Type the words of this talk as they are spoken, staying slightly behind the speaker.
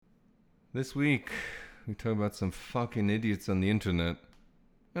This week, we talk about some fucking idiots on the internet,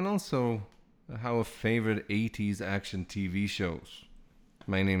 and also how a favorite 80s action TV shows.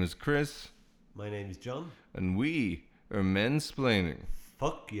 My name is Chris, My name is John. and we are Mensplaining.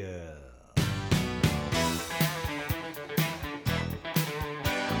 Fuck yeah.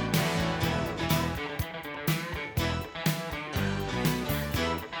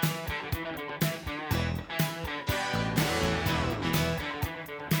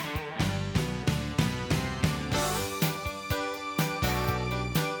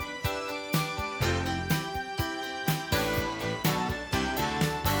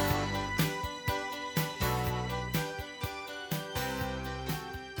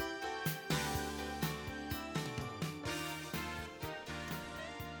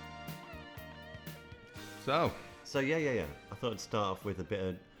 So, Yeah. I thought I'd start off with a bit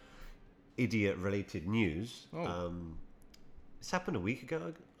of idiot-related news. Oh. This happened a week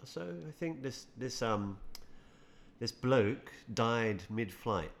ago or so. I think this bloke died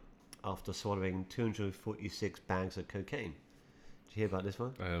mid-flight after swallowing 246 bags of cocaine. Did you hear about this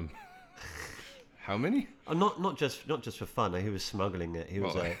one? How many? Oh, not just for fun. He was smuggling it. He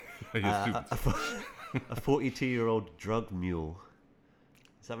was Well, a 42-year-old drug mule.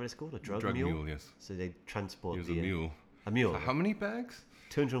 Is that what it's called? A drug mule? Yes. So they transport He was a mule. A mule. How many bags?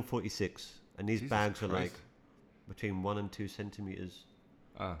 246, and these Jesus bags are like Christ. between 1 and 2 centimeters,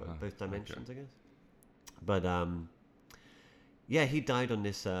 both dimensions, okay. I guess. But yeah, he died on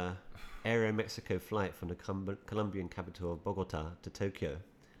this Aeromexico flight from the Colombian capital of Bogota to Tokyo,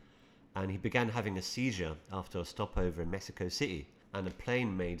 and he began having a seizure after a stopover in Mexico City, and a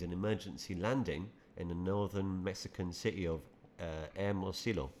plane made an emergency landing in the northern Mexican city of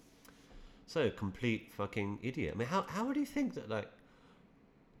Hermosillo. So, complete fucking idiot. I mean, how would you think that, like,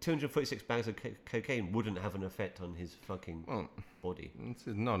 246 bags of cocaine wouldn't have an effect on his fucking body? It's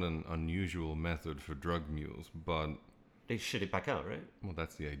not an unusual method for drug mules, but, They shit it back out, right? well,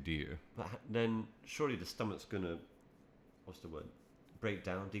 that's the idea. But then, surely the stomach's gonna, what's the word? Break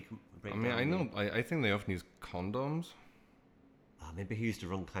down, break I mean, down. I know, I think they often use condoms. Maybe he used the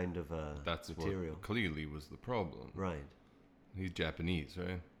wrong kind of That's material. what clearly was the problem. Right. He's Japanese,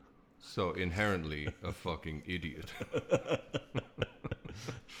 right? So inherently a fucking idiot.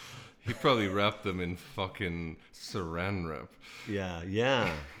 He probably wrapped them in fucking saran wrap.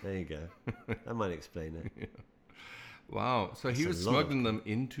 Yeah. There you go. That might explain it. Wow. So he That's was a lot of smuggling them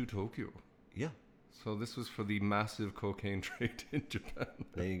into Tokyo. Yeah. So this was for the massive cocaine trade in Japan.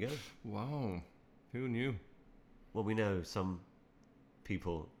 There you go. Wow. Who knew? Well, we know some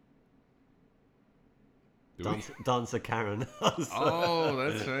people Do we? dance a Karen. Oh,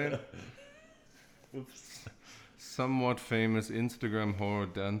 that's right. Oops. Somewhat famous Instagram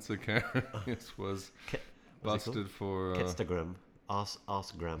whore dancer Karen was What's it busted called? for Ketstagram.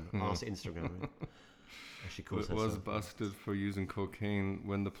 Arsgram. Arse Instagram. Right? As she calls was herself. busted for using cocaine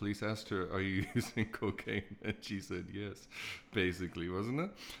when the police asked her, "Are you using cocaine?" And she said yes. Basically, wasn't it?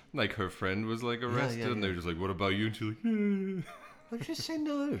 Like her friend was like arrested, and they were just like, "What about you?" And she's like, "Yeah." Why did you say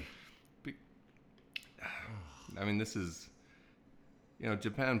no? I mean, this is,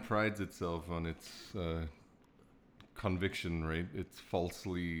 Japan prides itself on its conviction rate, its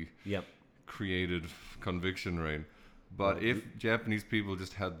falsely Yep. created conviction rate. But if Japanese people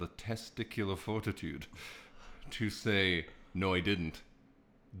just had the testicular fortitude to say, "No, I didn't,"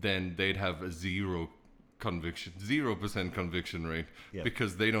 then they'd have a 0% conviction rate, Yep.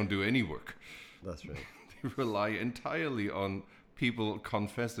 because they don't do any work. That's right. They rely entirely on people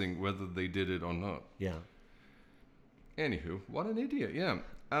confessing whether they did it or not. Yeah. Anywho, what an idiot, yeah.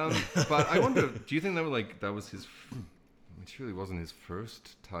 But I wonder, do you think that was his... It surely wasn't his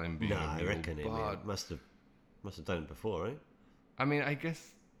first time being No, a I mule, reckon it but... must have done it before, right? I mean, I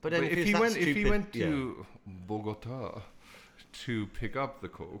guess... But then if he went to Bogota to pick up the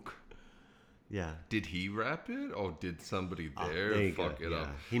coke, Yeah. did he wrap it, or did somebody there you fuck go. it Yeah. up?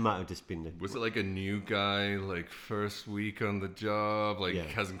 He might have just been. Was it like a new guy, like first week on the job, like Yeah.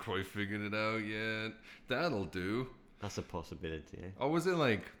 hasn't quite figured it out yet? That'll do. That's a possibility. Eh? Or was it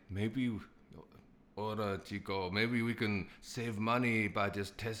like, maybe, ora chico, maybe we can save money by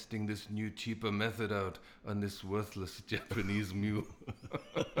just testing this new cheaper method out on this worthless Japanese mule?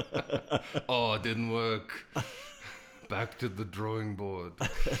 Oh, it didn't work. Back to the drawing board.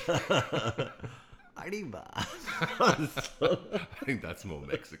 Arriba. I think that's more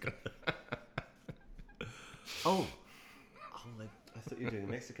Mexican. Oh, I thought you were doing a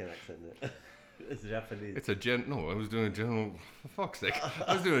Mexican accent there. It's Japanese. It's no, I was doing a general, for fuck's sake.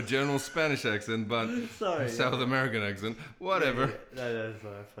 I was doing a general Spanish accent, but Sorry, a South American accent. Whatever. No,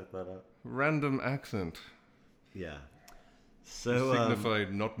 sorry, I fucked that up. Random accent. Yeah. So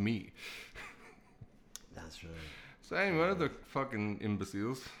signified not me. that's right. So anyway, what other fucking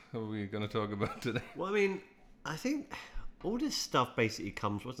imbeciles are we gonna talk about today? Well, I mean, I think all this stuff basically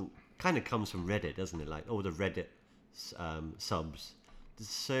comes from Reddit, doesn't it? Like all the Reddit subs. There's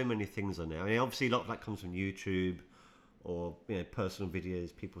so many things on there. I mean, obviously a lot of that comes from YouTube or personal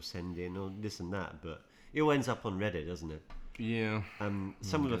videos people send in or this and that, but it all ends up on Reddit, doesn't it? Yeah.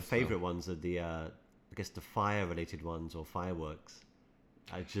 Some of the favorite ones are the I guess the fire related ones or fireworks.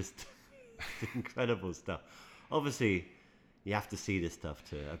 I just incredible stuff. Obviously, you have to see this stuff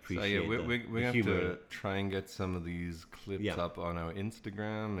to appreciate. So yeah, we the have humor. to try and get some of these clips Yeah. up on our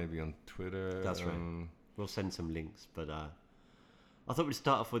Instagram, maybe on Twitter. That's right. We'll send some links, but I thought we'd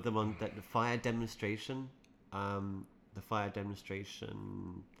start off with the one that the fire demonstration. The fire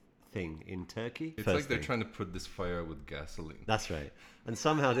demonstration thing in Turkey. It's like they're trying to put this fire with gasoline. That's right. And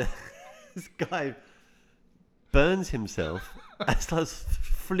somehow this guy burns himself and starts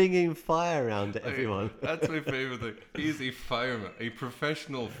flinging fire around at everyone. That's my favorite thing. He's a fireman, a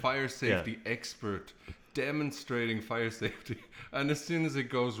professional fire safety expert, demonstrating fire safety. And as soon as it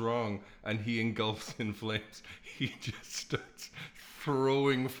goes wrong and he engulfs in flames, he just starts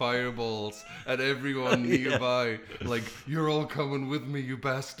throwing fireballs at everyone nearby. Like, you're all coming with me, you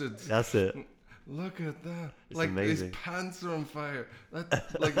bastards. That's it. Look at that. It's like amazing. his pants are on fire.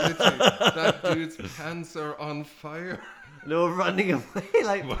 Like literally, that dude's pants are on fire. And they're all running away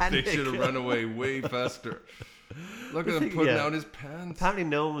like panic. They should have run away way faster. Look at him putting out his pants. Apparently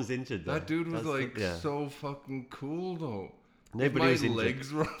no one was injured though. That dude was so fucking cool though. Nobody was if my injured.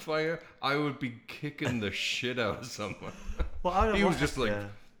 legs were on fire, I would be kicking the shit out of someone. Well, I don't He know was what- just like,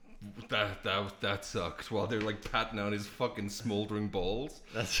 yeah. that sucked, while they're like patting out his fucking smoldering balls.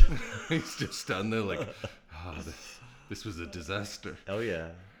 That's He's just standing there like, this was a disaster. oh yeah.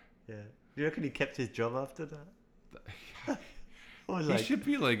 You reckon he kept his job after that? He should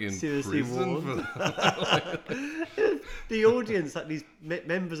be like in seriously prison for that. The audience, like these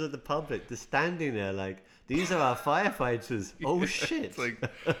members of the public, they're standing there like, these are our firefighters. Oh shit! It's like,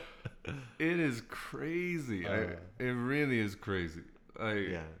 it is crazy. It really is crazy.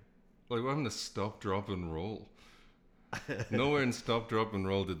 Like, I'm gonna stop, drop, and roll. Nowhere in Stop, Drop, and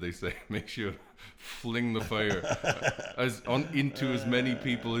Roll did they say make sure fling the fire into as many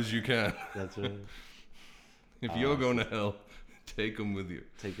people as you can. That's right. If you're going to hell, take them with you.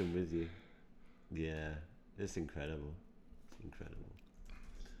 Take them with you. Yeah, it's incredible. It's incredible.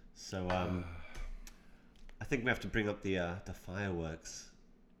 So I think we have to bring up the fireworks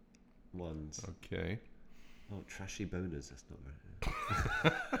ones. Okay. Oh, trashy boners. That's not right.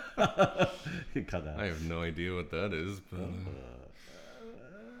 You cut that. I have no idea what that is, but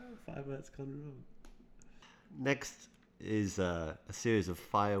Fireworks gone wrong. Next is a series of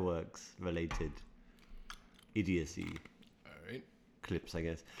fireworks related idiocy all right. clips, I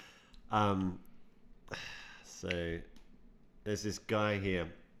guess. So there's this guy here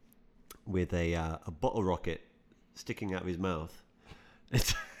with a bottle rocket sticking out of his mouth.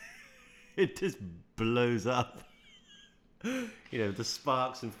 It just blows up. The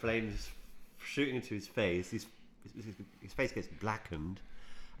sparks and flames shooting into his face. His face gets blackened,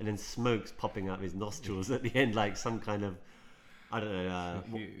 and then smoke's popping out of his nostrils at the end, like some kind of, I don't know,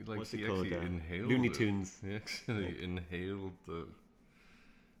 what's it called? Looney Tunes. He actually inhaled the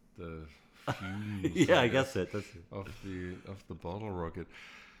fumes. Yeah, I guess it. That's it. Off the bottle rocket.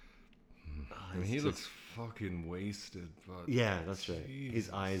 I mean, he looks fucking wasted, but yeah, that's right. Jesus. His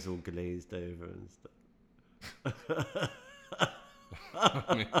eyes all glazed over and stuff.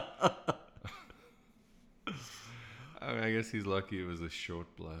 I guess he's lucky it was a short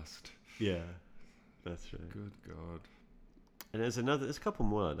blast. Yeah, that's right. Good God. And there's a couple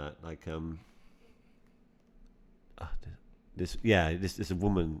more like that. Like this is a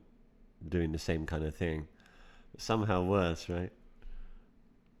woman doing the same kind of thing, but somehow worse, right?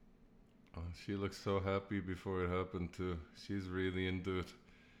 Oh, she looks so happy before it happened too. She's really into it.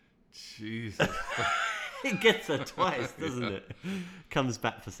 Jesus. It gets her twice, doesn't it? Comes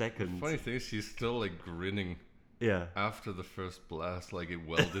back for seconds. Funny thing is, she's still like grinning. Yeah. After the first blast, like it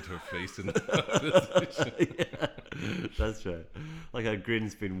welded her face into position. Yeah, that's right. Like her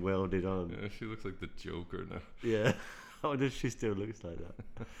grin's been welded on. Yeah, she looks like the Joker now. Yeah. I wonder if she still looks like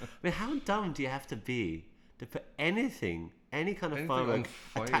that. I mean, how dumb do you have to be to put any kind of Anything firework on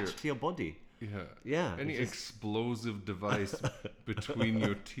fire. attached to your body? Yeah. Yeah. Any it's just- explosive device between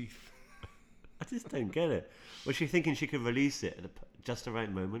your teeth. I just don't get it. Was she thinking she could release it at just the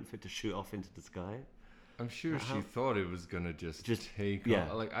right moment for it to shoot off into the sky? I'm sure she thought it was gonna just take yeah,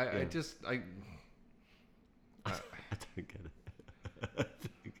 off. Like I don't get it.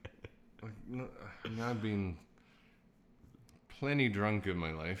 Like, no, I'm not being plenty drunk in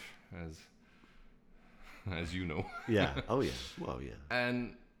my life, as you know. Yeah. Oh yeah. Well, yeah.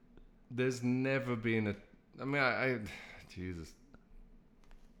 And there's never been I mean, I Jesus.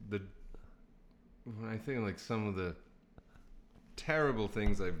 When I think like some of the terrible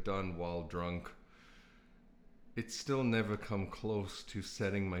things I've done while drunk, it's still never come close to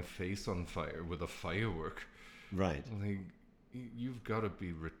setting my face on fire with a firework. Right. Like, you've got to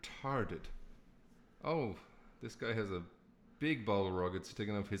be retarded. Oh, this guy has a big ball of rocket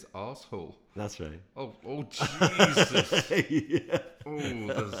sticking up his asshole. That's right. Oh, Jesus. Yeah. Oh,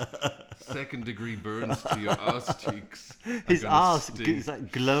 there's second-degree burns to your ass cheeks. His Gonna ass sting. is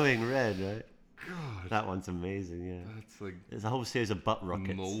like glowing red, right? God, That one's amazing. Yeah. that's like There's a whole series of butt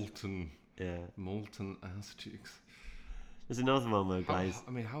rockets. molten ass cheeks. There's another one where How, guys.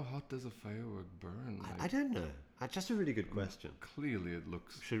 I mean, how hot does a firework burn? I don't know. That's just a really good question. Clearly, it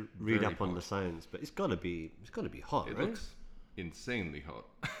looks. Should read very up on hot. the science, but it's gotta be hot, It right? looks insanely hot.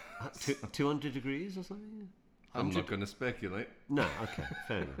 200 degrees or something. I'm 100? not going to speculate. No. Okay.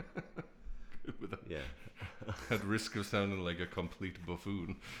 Fair enough. With Yeah. at risk of sounding like a complete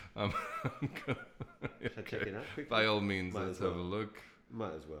buffoon, I'm gonna, Should I check it out quickly? by all means, Might let's as well. have a look.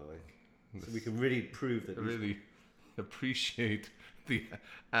 Might as well. So we can really prove that. I really appreciate the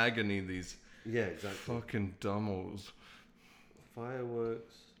agony these Yeah. Exactly. fucking dumbos.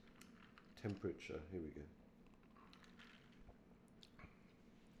 Fireworks. Temperature. Here we go.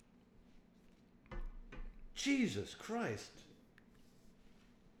 Jesus Christ.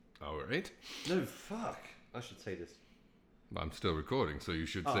 All right. No, fuck. I should say this. I'm still recording, so you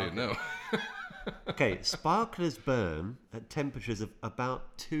should Oh, say it okay. now. Okay, sparklers burn at temperatures of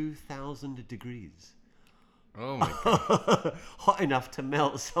about 2,000 degrees. Oh my god. Hot enough to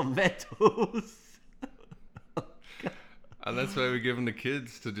melt some metals. And that's why we're giving the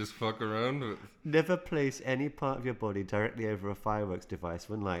kids to just fuck around with. Never place any part of your body directly over a fireworks device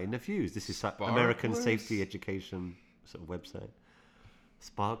when lighting a fuse. This is American Sparklers? Safety Education sort of website.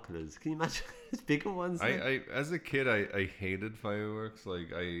 Sparklers. Can you imagine those bigger ones? then? I as a kid, I hated fireworks. Like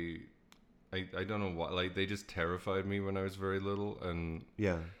I don't know why. Like they just terrified me when I was very little, and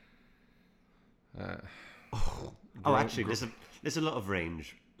Yeah. Oh, Grow- actually, grow- there's a lot of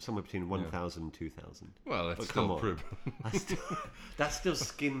range. Somewhere between 1,000 and 2,000. well, that's But still come on. That's still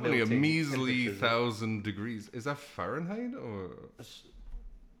skin only melting. a measly temperatures. 1,000 degrees. Is that Fahrenheit or?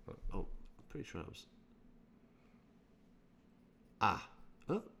 Oh, I'm pretty sure I was. Ah.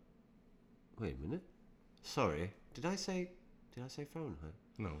 Oh. Wait a minute. Sorry. Did I say Fahrenheit?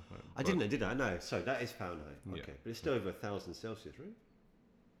 No, I didn't, did I? No. So that is Fahrenheit. Okay, Yeah. but it's still over 1,000 Celsius, right?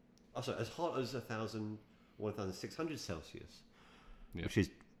 Oh, sorry. As hot as 1,600 Celsius, Yeah. which is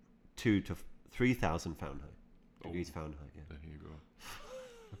 2 to 3,000 Fahrenheit. Degrees Fahrenheit. Yeah. There you go.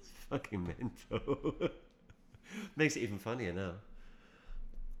 It's fucking mental. Makes it even funnier now.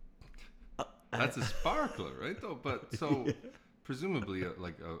 That's a sparkler, right? Though, but so presumably, a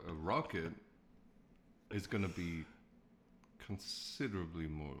rocket is going to be considerably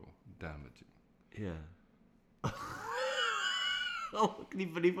more damaging. Yeah. Oh, can you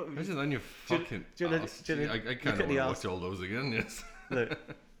believe what we Imagine on your Do you- fucking do you wanna- ass. do you wanna I look kind at of the want to ass? watch all those again. Yes. Look,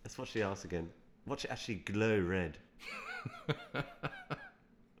 let's watch the arse again. Watch it actually glow red.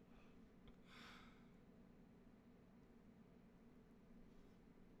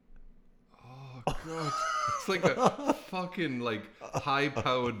 Oh god, it's like a fucking like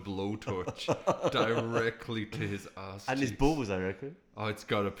high-powered blowtorch directly to his ass. And his cheeks. balls, I reckon. Oh, it's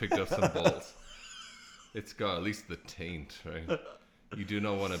got to pick up some balls. It's got at least the taint, right? You do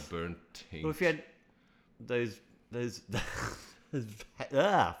not want to burn taint. Well, if you had those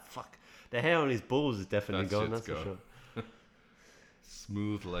fuck. The hair on his balls is definitely That gone, shit's that's for gone. sure.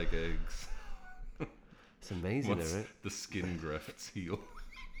 Smooth like eggs. It's amazing, Once though, right? the skin grafts heal.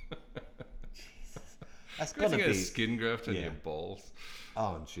 That's Imagine gotta getting a be. skin graft on yeah. your balls.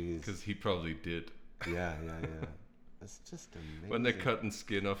 Oh, jeez. Because he probably did. Yeah. That's just amazing. When they're cutting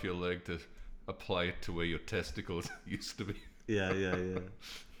skin off your leg to apply it to where your testicles used to be. Yeah.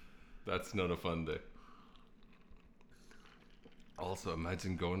 That's not a fun day. Also,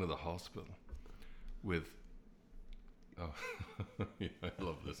 imagine going to the hospital with. Oh, yeah, I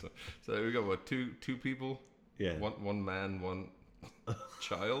love this one. So we got what, two people? Yeah. One man, one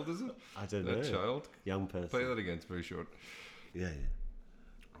child. Is it? I don't That know. child. Young Play person. that again. It's very short. Yeah.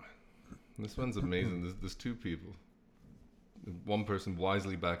 This one's amazing. There's two people. One person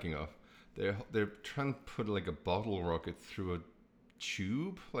wisely backing off. They're trying to put like a bottle rocket through a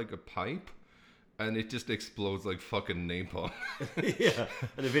tube, like a pipe, and it just explodes like fucking napalm. Yeah.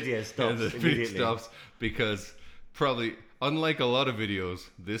 And the video stops And the immediately. video stops because probably, unlike a lot of videos,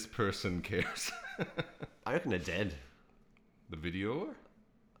 this person cares. I reckon they're dead. The videoer?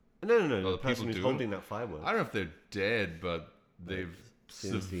 No. Oh, The the person people who's doing holding that firework. I don't know if they're dead, but they've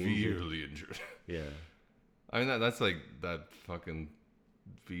seriously severely injured. Yeah. I mean, that's like that fucking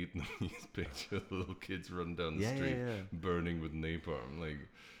Vietnamese picture of little kids running down the street burning with napalm. Like,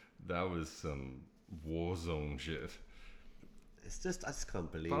 that was some war zone shit. It's just, I just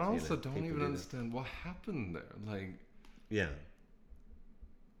can't believe. But I also don't even understand what happened there. Like, yeah.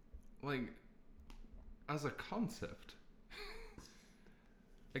 Like, as a concept,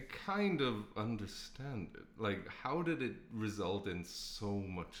 I kind of understand it. Like, how did it result in so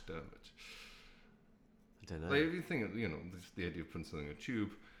much damage? I don't know. Like, if you think, just the idea of putting something in a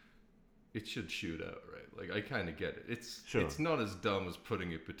tube, it should shoot out, right? Like, I kind of get it. It's not as dumb as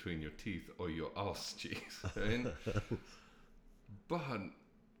putting it between your teeth or your ass cheeks, right? But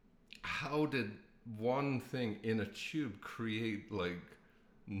how did one thing in a tube create, like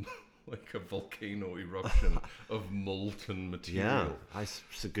a volcano eruption of molten material? Yeah,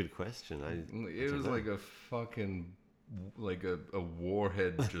 it's a good question. It was like a fucking, like a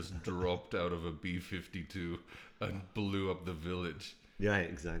warhead just dropped out of a B-52 and blew up the village. Yeah,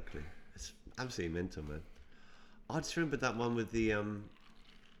 exactly. It's absolutely mental, man. I just remember that one with the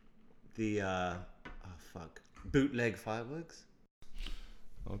bootleg fireworks.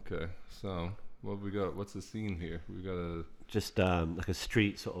 Okay, so what we got? What's the scene here? We got just like a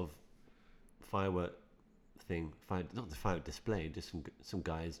street sort of firework thing. Not the firework display. Just some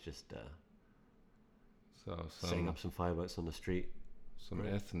guys just setting up some fireworks on the street. Some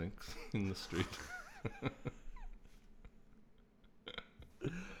ethnics in the street.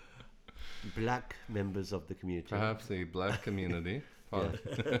 Black members of the community. Perhaps a black community. I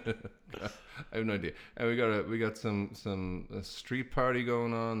have no idea. And we got some street party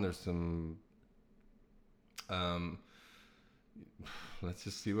going on. There's some. Let's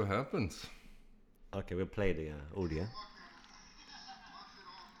just see what happens. Okay, we'll play the audio.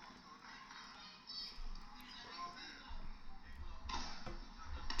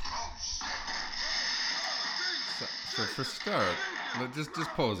 So for start, just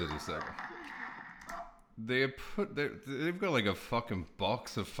pause it a second. They've got like a fucking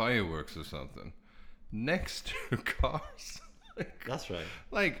box of fireworks or something next to cars. That's right.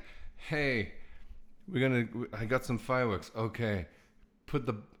 Like, hey, I got some fireworks. Okay, put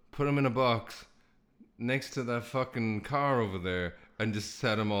them in a box next to that fucking car over there and just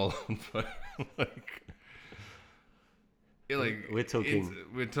set them all on fire. We're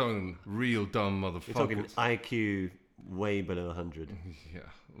talking real dumb motherfuckers. We're talking IQ way below 100. Yeah,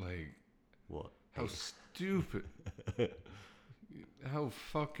 like what? How stupid. How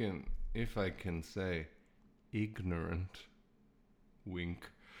fucking, if I can say, ignorant, wink,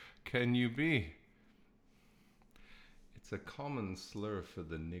 can you be? It's a common slur for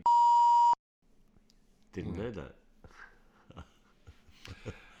the nigger. Didn't know that.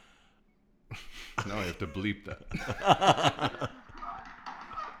 Now I have to bleep that.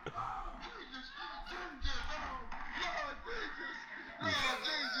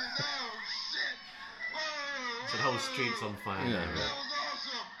 The whole street's on fire. Yeah,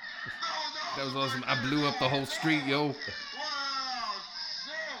 that was awesome. I blew up the whole street, yo.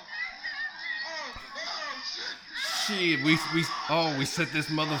 Shit, we set this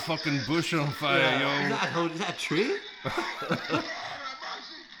motherfucking bush on fire, yo. Is that a tree?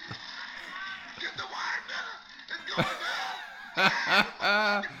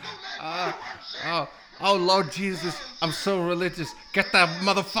 Oh, Lord Jesus, I'm so religious. Get that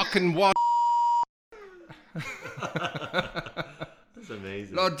motherfucking water. That's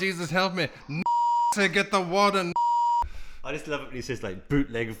amazing. Lord Jesus, help me. Say, get the water. I just love it when he says like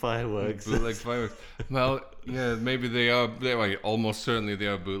bootleg fireworks. Bootleg fireworks. Well, yeah, maybe they are. Almost certainly they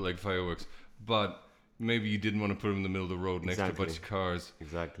are bootleg fireworks. But maybe you didn't want to put them in the middle of the road next to a bunch of cars.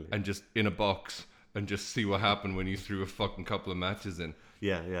 Exactly. And just in a box and just see what happened when you threw a fucking couple of matches in.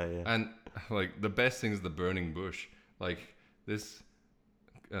 Yeah. And like the best thing is the burning bush. Like this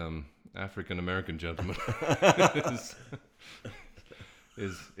African American gentleman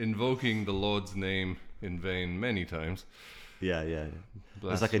is invoking the Lord's name in vain many times. Yeah.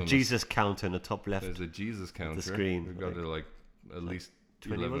 There's like a Jesus counter in the top left. There's a Jesus counter. The screen. We've got to at least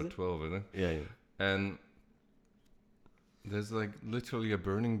 20, 11 or 12, I think. Yeah. And there's like literally a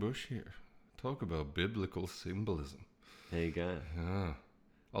burning bush here. Talk about biblical symbolism. There you go. Yeah.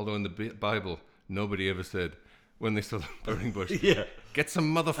 Although in the Bible, nobody ever said when they saw the burning bush, get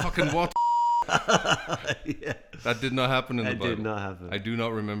some motherfucking water. Yeah. That did not happen in the Bible. That did not happen. I do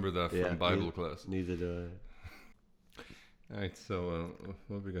not remember that from Bible class. Neither do I. Alright, so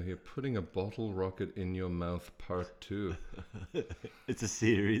what have we got here? Putting a bottle rocket in your mouth, part 2. It's a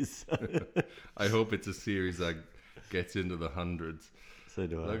series. I hope it's a series. gets into the hundreds. So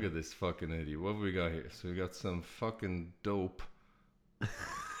do I. Look at this fucking idiot. What have we got here? So we got some fucking dope.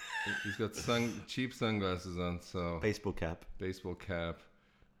 He's got cheap sunglasses on, so Baseball cap.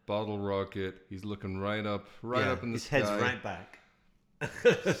 bottle rocket. He's looking right up in the his sky. His head's right back.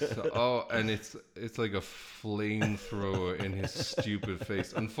 And it's like a flamethrower in his stupid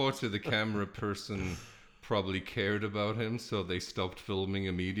face. Unfortunately, the camera person probably cared about him, so they stopped filming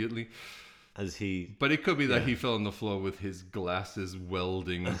immediately. But it could be that he fell on the floor with his glasses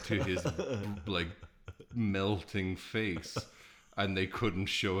welding to his like melting face, and they couldn't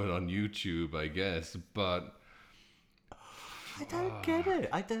show it on YouTube, I guess. But I don't get it.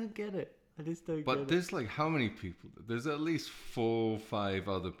 I just don't get it. But there's like how many people? There's at least 4 or 5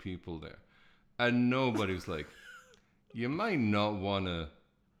 other people there, and nobody's like, you might not want to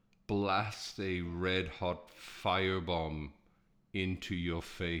blast a red hot firebomb into your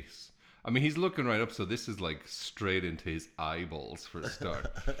face. I mean, he's looking right up, so this is like straight into his eyeballs for a start.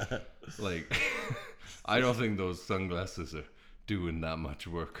 Like, I don't think those sunglasses are doing that much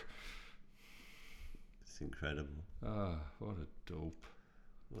work. It's incredible. What a dope.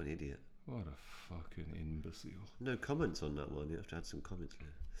 What an idiot. What a fucking imbecile. No comments on that one. You have to add some comments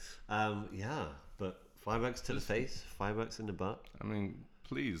there. Yeah, but fireworks to the face, fireworks in the butt. I mean,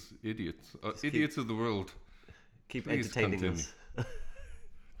 please, idiots. Idiots of the world. Keep please entertaining continue. us.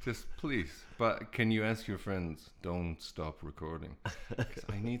 Just please. But can you ask your friends, don't stop recording. 'Cause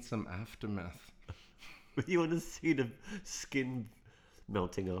I need some aftermath. You want to see the skin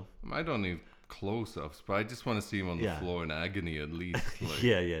melting off? I don't need close-ups, but I just want to see him on the floor in agony at least. Like,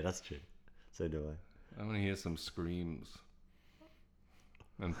 yeah, that's true. So do I. I want to hear some screams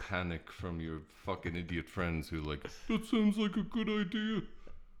and panic from your fucking idiot friends who like, that sounds like a good idea.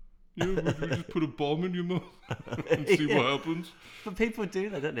 Yeah, we just put a bomb in your mouth and see what happens. But people do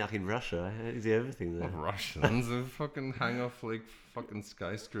that, don't they? Like in Russia, I see everything there. Well, Russians, they fucking hang off like fucking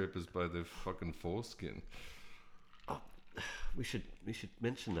skyscrapers by their fucking foreskin. Oh, we should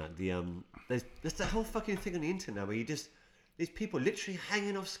mention that there's that whole fucking thing on the internet where these people literally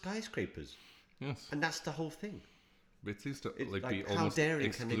hanging off skyscrapers. Yes, and that's the whole thing. It seems to like be almost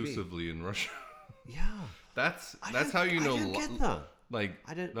exclusively in Russia. Yeah, that's how you know. I don't get that. Like,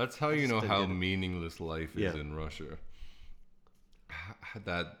 that's how you know how meaningless life is in Russia.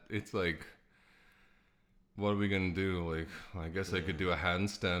 That it's like, what are we gonna do? Like, I guess I could do a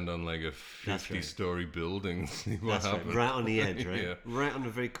handstand on like a 50-story building. See what happens. Right on the edge, right? Right on the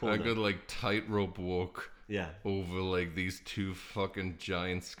very corner. I could like tightrope walk. Yeah. Over like these 2 fucking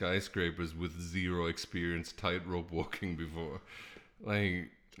giant skyscrapers with 0 experience tightrope walking before.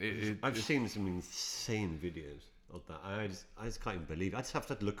 Like, I've seen some insane videos of that. I just can't even believe it. I just have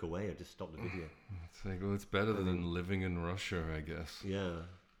to look away or just stop the video. It's like, well, it's better than living in Russia, I guess. Yeah.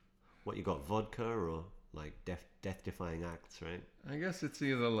 What, you got vodka or like death-defying acts, right? I guess it's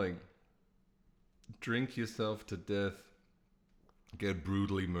either like drink yourself to death, get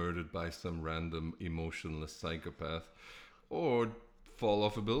brutally murdered by some random emotionless psychopath, or fall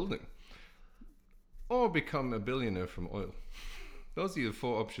off a building, or become a billionaire from oil. Those are your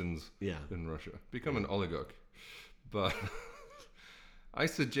 4 options in Russia. Become an oligarch. But I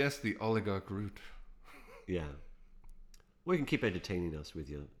suggest the oligarch route. Yeah. Well, you can keep entertaining us with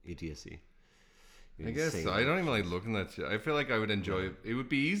your idiocy. I guess so. I don't even like looking at shit. I feel like I would enjoy it. It would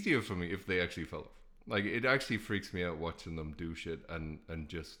be easier for me if they actually fell off. Like, it actually freaks me out watching them do shit and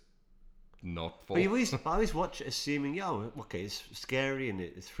just not fall. But I always watch it assuming, okay, it's scary and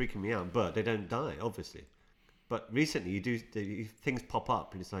it's freaking me out, but they don't die, obviously. But recently, things pop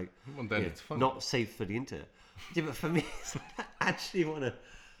up and it's like, well, then it's funny. Not safe for the internet. Yeah, but for me, I actually want to.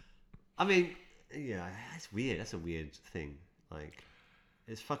 I mean, yeah, it's weird. That's a weird thing. Like,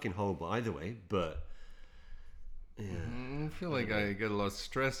 it's fucking horrible either way. But yeah, I feel like I get a lot of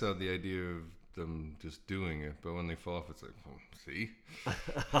stress out of the idea of them just doing it. But when they fall off, it's like, see.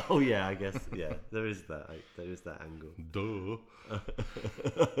 Oh yeah, I guess there is that. There is that angle. Duh.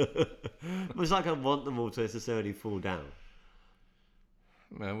 It's like I want them all to necessarily fall down.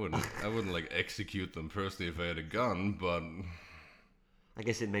 I wouldn't like execute them personally if I had a gun, but I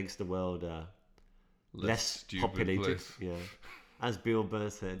guess it makes the world less populated. Place. Yeah, as Bill Burr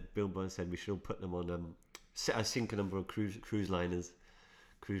said, we should all put them on sink a number of cruise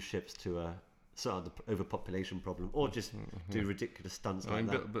ships to sort out the overpopulation problem, or just do ridiculous stunts like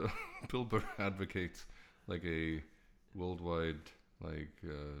that. Bill Burr advocates like a worldwide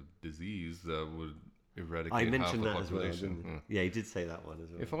disease that would eradicate I mentioned half the that as well. population. Yeah, he did say that one as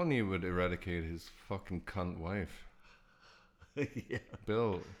well. If only it would eradicate his fucking cunt wife. Yeah.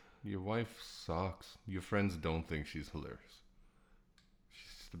 Bill, your wife sucks. Your friends don't think she's hilarious.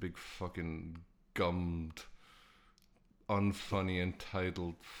 She's just a big fucking gummed unfunny,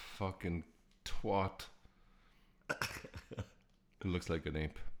 entitled fucking twat. It looks like an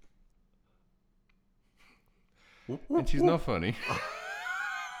ape. And she's not funny.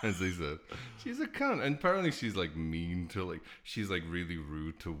 As they said. She's a cunt. And apparently she's like mean to like, she's like really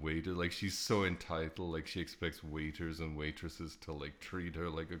rude to waiters. Like she's so entitled. Like she expects waiters and waitresses to like treat her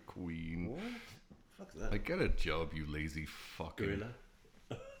like a queen. What? Fuck's that? Like, get a job, you lazy fucker. Gorilla?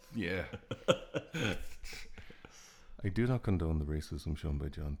 Yeah. I do not condone the racism shown by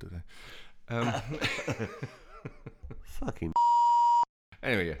John today. Fucking.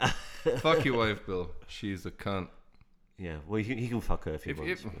 Anyway, yeah. Fuck your wife, Bill. She's a cunt. Yeah, well, he can fuck her if he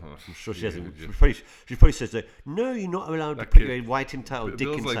wants. I'm sure she doesn't. yeah. She probably says that, no, you're not allowed to That put kid- your white entitled dick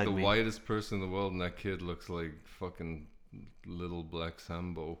Bill's inside like the me. whitest person in the world, and that kid looks like fucking little black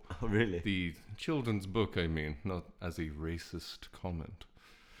Sambo. Oh, really? The children's book, I mean, not as a racist comment.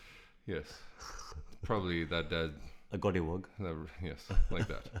 Yes. Probably that dad. A goddywog. Yes, like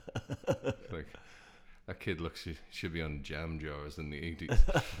that. Like, that kid looks, should be on jam jars in the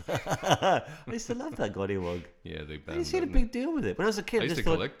 80s. I used to love that goddywog. Yeah, they I banned didn't see a that. big deal with it. When I was a kid, I used to just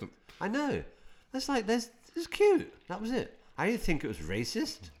thought, collect them. I know. That's like, it's cute. That was it. I didn't think it was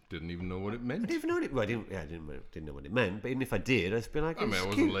racist. Didn't even know what it I meant. didn't even know what it. Well, I didn't know what it meant. But even if I did, I'd be like, I mean, I it's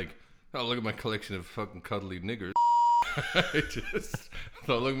wasn't cute. like, oh, look at my collection of fucking cuddly niggers. I just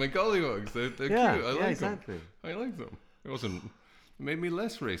thought, look at my gollywogs. They're Yeah, cute. I yeah, like exactly. them. I like them. It wasn't. It made me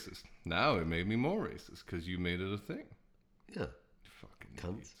less racist. Now it made me more racist because you made it a thing. Yeah. Fucking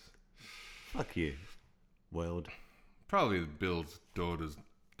Cunts. idiots. Fuck you, world. Probably Bill's daughter's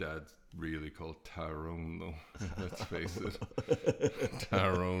dad's really called Tyrone, though. Let's face it.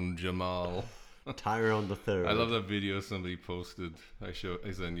 Tyrone Jamal. Tyrone the Third. I love that video somebody posted. I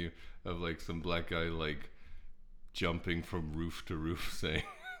sent you of like some black guy like jumping from roof to roof, saying,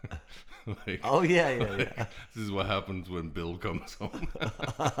 like, Oh yeah. this is what happens when Bill comes home.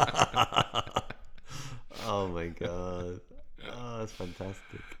 Oh my god. Oh, that's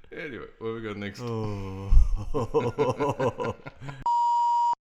fantastic. Anyway, what we got next? Oh.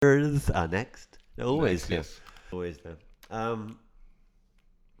 Next. They're always Next, there. yes. Always there.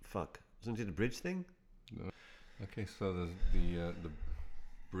 Fuck. Wasn't it the bridge thing? Okay, so the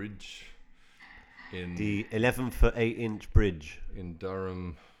bridge in The 11-foot 8-inch bridge. in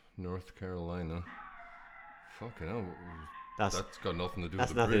Durham, North Carolina. Fucking hell, That's got nothing to do with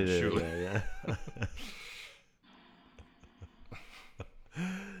that's the nothing bridge, to do with surely. it, yeah.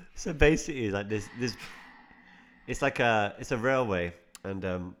 So basically, like this, it's like it's a railway,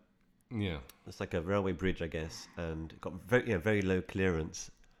 and Yeah. it's like a railway bridge, I guess, and it got very low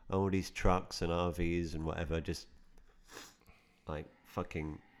clearance. All these trucks and RVs and whatever just like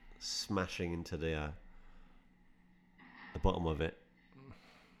fucking smashing into the bottom of it.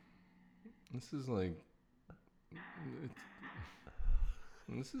 This is like,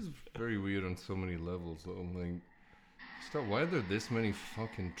 this is very weird on so many levels, though. Like, why are there this many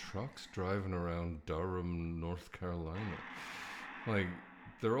fucking trucks driving around Durham, North Carolina? Like,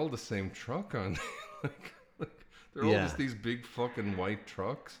 they're all the same truck, aren't they? like they're all Yeah. just these big fucking white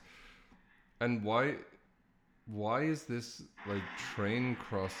trucks. And why is this like train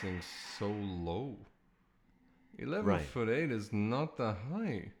crossing so low? 11 Right. foot 8 is not that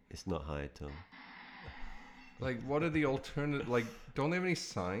high. It's not high at all. Like, what are the alternate? Like, don't they have any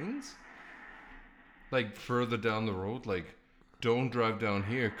signs? Like, further down the road, like, don't drive down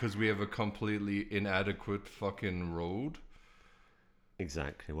here because we have a completely inadequate fucking road.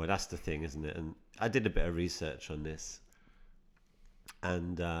 Exactly. Well, that's the thing, isn't it? And I did a bit of research on this,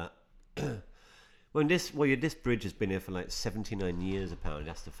 and this bridge has been here for like 79 years. Apparently,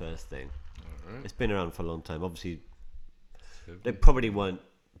 that's the first thing. All right. It's been around for a long time. Obviously, there probably weren't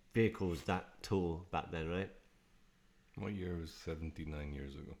vehicles that tall back then, right? What year was 79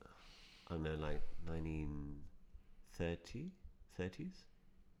 years ago? I don't know, like 1930s.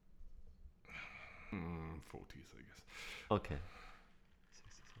 40s, I guess. Okay.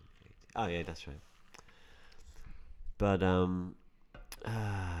 60, 70, 80. Oh yeah, that's right. But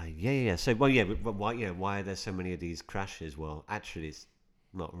yeah. So but why are there so many of these crashes? Well, actually, it's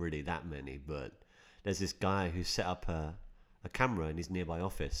not really that many. But there's this guy who set up a camera in his nearby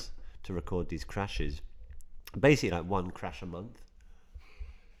office to record these crashes. Basically, like one crash a month.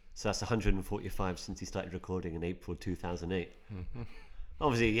 So that's 145 since he started recording in April 2008. Mm-hmm.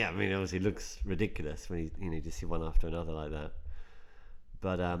 Obviously, obviously it looks ridiculous when you just see one after another like that.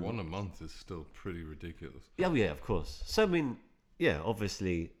 But One a month is still pretty ridiculous. yeah, of course. So I mean,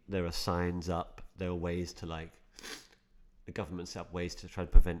 obviously there are signs up. There are ways to the government set up ways to try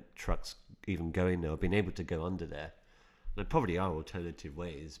to prevent trucks even going there or being able to go under there. There probably are alternative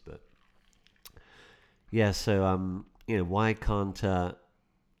ways, but yeah. So why can't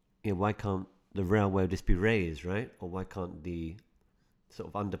why can't the railway just be raised, right? Or why can't the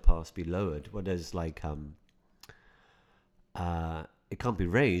sort of underpass be lowered? Well, there's like it can't be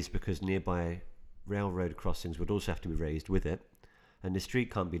raised because nearby railroad crossings would also have to be raised with it, and the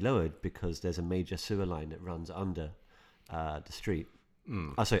street can't be lowered because there's a major sewer line that runs under the street.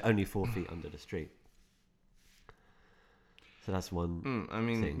 Oh, sorry, only 4 feet under the street. So that's one I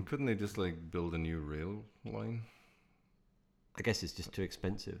mean, thing. couldn't they just like build a new rail line? I guess it's just too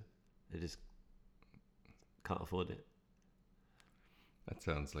expensive. They just can't afford it. That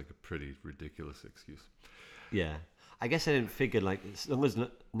sounds like a pretty ridiculous excuse. Yeah. I guess I didn't figure, like, as long as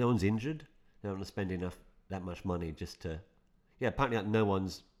no one's injured, they don't want to spend that much money just to... Yeah, apparently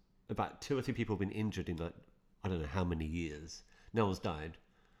like about 2 or 3 people have been injured in like, I don't know how many years. No one's died.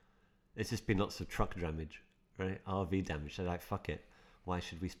 It's just been lots of truck damage, right? RV damage. So like, fuck it. Why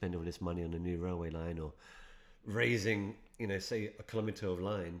should we spend all this money on a new railway line or raising, say a kilometre of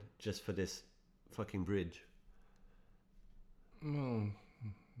line just for this fucking bridge? Well,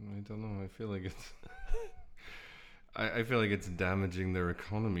 I don't know. I feel like it's... I feel like it's damaging their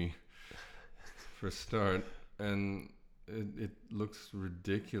economy for a start, and it looks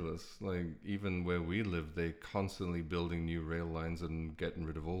ridiculous. Like, even where we live, they constantly building new rail lines and getting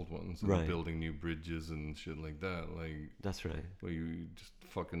rid of old ones, and Right. building new bridges and shit like that. Like, That's right. where you just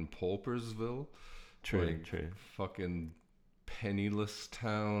fucking Paupersville, True, like, true. fucking penniless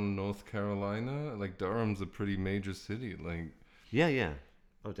town, North Carolina. Like, Durham's a pretty major city. Like, Yeah.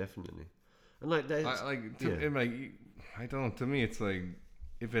 Oh, definitely. And like, there's... I don't. To me, it's like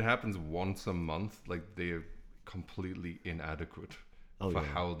if it happens once a month, like they are completely inadequate for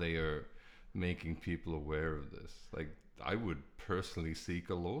how they are making people aware of this. Like, I would personally seek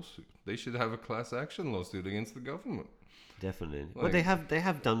a lawsuit. They should have a class action lawsuit against the government. Definitely. Like, Well, they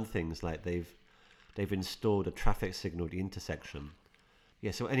have done things like they've installed a traffic signal at the intersection.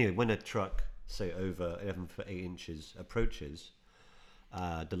 Yeah. So anyway, when a truck, say over 11 foot 8 inches, approaches,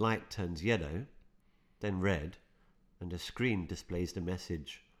 the light turns yellow, then red, and the screen displays the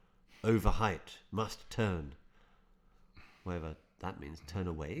message, "Over height, must turn." Whatever that means, turn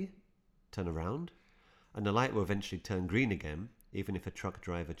away, turn around, and the light will eventually turn green again, even if a truck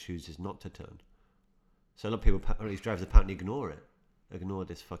driver chooses not to turn. So a lot of people, or these drivers, apparently ignore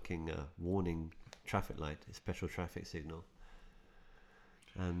this fucking warning traffic light, this special traffic signal.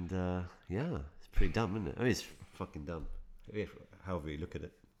 And it's pretty dumb, isn't it? I mean, it's fucking dumb, however you look at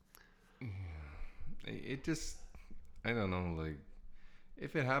it. it just, I don't know. Like,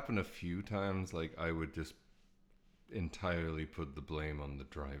 if it happened a few times, like I would just entirely put the blame on the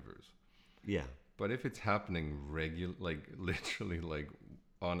drivers. Yeah. But if it's happening like literally, like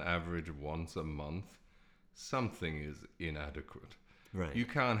on average once a month, something is inadequate. Right. You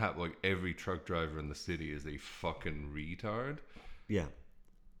can't have like every truck driver in the city is a fucking retard. Yeah.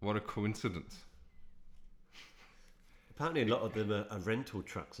 What a coincidence. Apparently, a lot of them are rental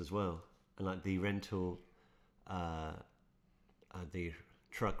trucks as well, and like the rental, the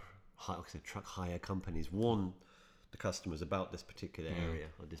truck hire companies warn the customers about this particular area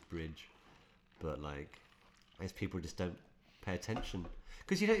or this bridge, but like, I guess people just don't pay attention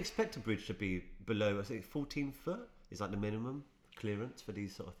because you don't expect a bridge to be below. I think 14 foot is like the minimum clearance for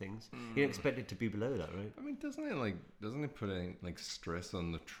these sort of things. You don't expect it to be below that, right? I mean, doesn't it put any like stress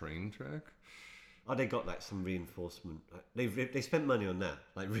on the train track? Oh, they got like some reinforcement. They spent money on that,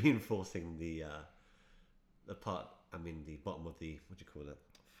 like reinforcing the part. I mean, the bottom of the, what do you call that?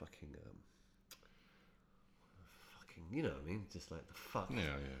 Fucking you know what I mean? Just like the fuck.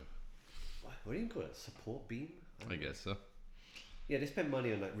 Yeah. What do you call it? Support beam? I guess so. Yeah, they spent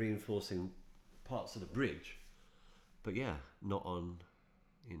money on like reinforcing parts of the bridge, but yeah, not on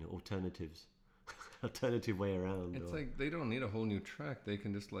alternatives, alternative way around. It's like they don't need a whole new track. They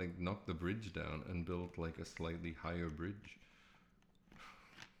can just like knock the bridge down and build like a slightly higher bridge.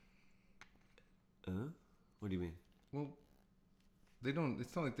 What do you mean? Well, they don't.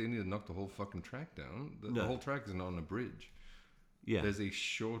 It's not like they need to knock the whole fucking track down. The No. whole track is not on a bridge. Yeah, There's a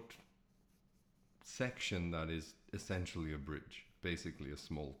short section that is essentially a bridge, basically a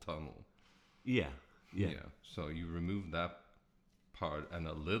small tunnel. yeah. So you remove that part and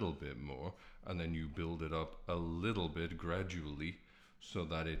a little bit more, and then you build it up a little bit gradually, so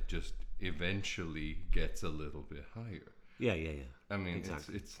that it just eventually gets a little bit higher. Yeah. I mean,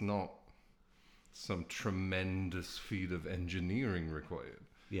 Exactly. it's not some tremendous feat of engineering required.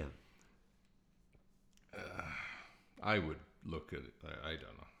 Yeah. I would look at it. I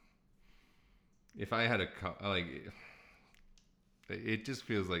don't know. If I had it just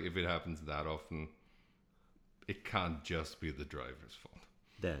feels like if it happens that often, it can't just be the driver's fault.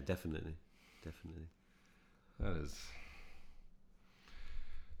 Yeah, definitely. That is.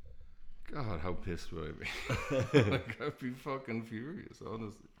 God, how pissed would I be? Like, I'd be fucking furious,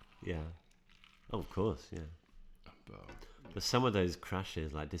 honestly. Yeah. Oh, of course, yeah. But But some of those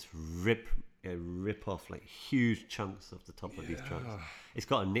crashes, like this rip off like huge chunks off the top of these trucks. It's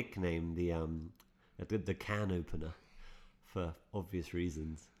got a nickname, the can opener, for obvious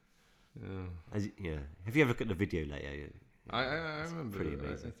reasons. yeah. Have you ever looked at the video later? I remember. pretty I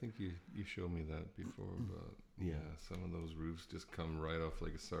amazing. think you showed me that before, but yeah, some of those roofs just come right off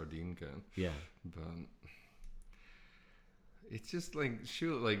like a sardine can. Yeah. But it's just like,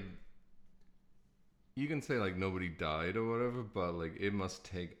 shoot, like, you can say like nobody died or whatever, but like it must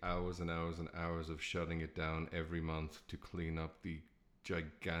take hours and hours and hours of shutting it down every month to clean up the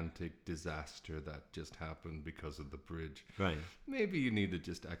gigantic disaster that just happened because of the bridge. Right. Maybe you need to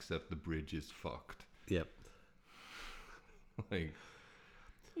just accept the bridge is fucked. Yep. Like,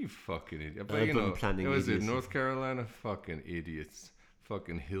 you fucking idiot. But you know, planning it was in idiocy. North Carolina, fucking idiots.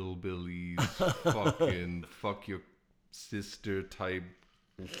 Fucking hillbillies. Fucking fuck your sister type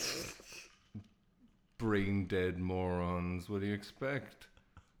brain dead morons. What do you expect?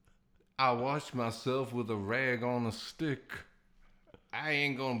 I wash myself with a rag on a stick. I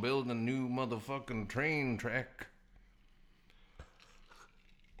ain't gonna build a new motherfucking train track.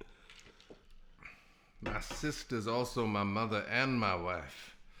 My sister's also my mother and my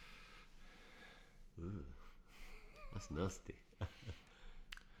wife. Ooh, that's nasty.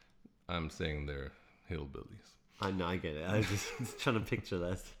 I'm saying they're hillbillies. I know, I get it. I was just trying to picture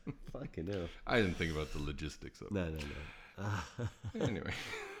that. Fucking hell. I didn't think about the logistics of it. No. Anyway.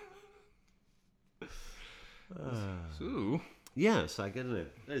 So, Yeah, so I don't know.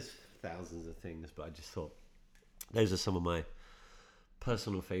 There's thousands of things, but I just thought those are some of my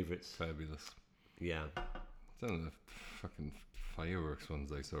personal favourites. fabulous. Yeah. Some of the fucking fireworks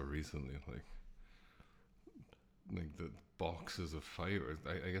ones I saw recently, like the boxes of fireworks.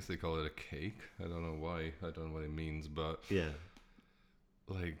 I guess they call it a cake. I don't know why. I don't know what it means, but Yeah.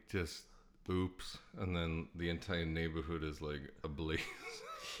 like just oops, and then the entire neighborhood is like ablaze.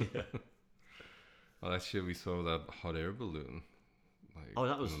 Yeah. Well, that shit we saw that hot air balloon. Like, Oh,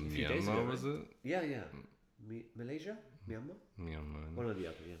 that was in a few days Myanmar, ago, was right? it? Yeah. Malaysia? Myanmar? Myanmar. One or the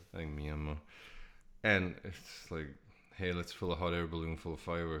other, yeah. I think Myanmar. And it's like, hey, let's fill a hot air balloon full of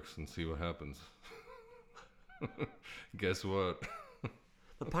fireworks and see what happens. Guess what?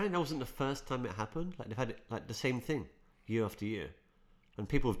 But apparently that wasn't the first time it happened. Like they've had it, like the same thing year after year. And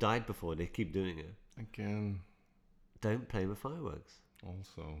people have died before, they keep doing it. Again, Don't play with fireworks.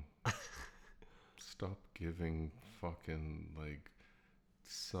 also, stop giving fucking, like,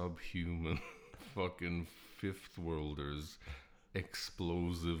 subhuman fucking fifth worlders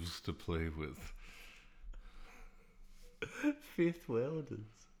explosives to play with. Fifth welders.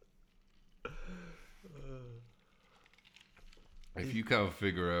 If you can't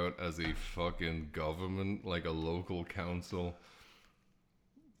figure out as a fucking government, like a local council,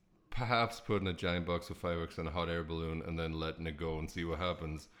 perhaps putting a giant box of fireworks in a hot air balloon and then letting it go and see what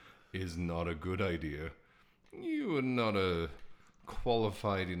happens is not a good idea, you are not a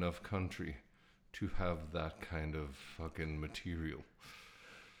qualified enough country to have that kind of fucking material.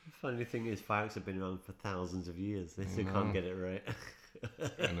 The funny thing is, fireworks have been around for thousands of years. They still can't get it right.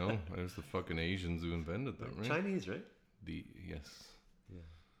 I know. It was the fucking Asians who invented them, right? Chinese, right? Yes.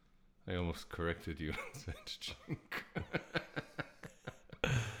 Yeah. I almost corrected you and said chink.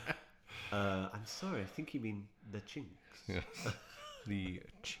 I'm sorry, I think you mean the chinks. Yes. The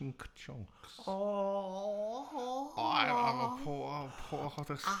chink chunks. Oh, I'm a poor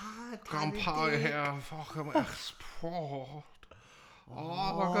this grandpa here fucking export.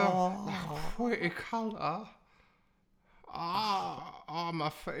 Like a pretty colour.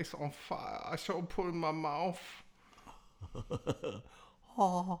 My face on fire. I should put it in my mouth.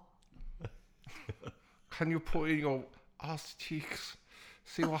 Can you put in your ass cheeks?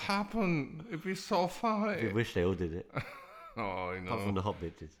 See what happened? It'd be so funny. I wish they all did it. Oh, I Apart from know. the hot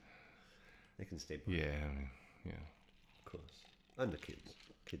bitches. They can stay behind, Yeah, I mean, yeah. of course. And the kids.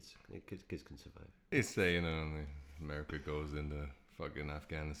 Kids can survive. They say, you know, America goes into fucking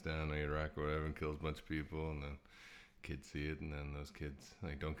Afghanistan or Iraq or whatever and kills a bunch of people, and then kids see it, and then those kids,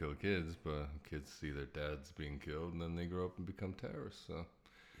 like, don't kill kids, but kids see their dads being killed, and then they grow up and become terrorists, so.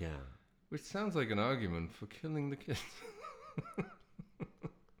 Yeah. Which sounds like an argument for killing the kids.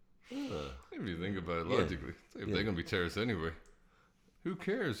 If you think about it logically. If they're going to be terrorists anyway, who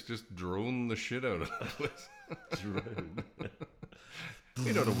cares? Just drone the shit out of the place. Drone.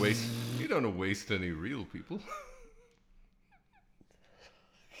 You don't want to waste any real people.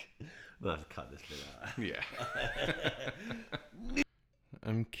 We'll have to cut this bit out. Yeah.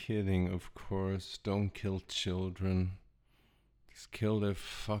 I'm kidding, of course. Don't kill children. Just kill their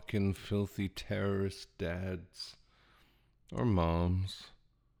fucking filthy terrorist dads. Or moms.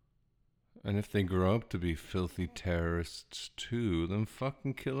 And if they grow up to be filthy terrorists too, then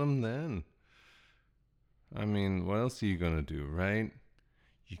fucking kill them then. I mean, what else are you gonna do, right?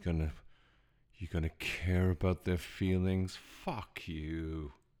 You're gonna care about their feelings? Fuck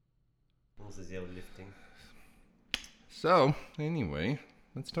you. What was the old lifting? So, anyway,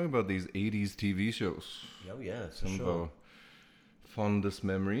 let's talk about these 80s TV shows. Oh yeah, for Some of our fondest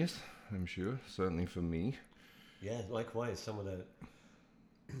memories, I'm sure. Certainly for me. Yeah, likewise. Some of the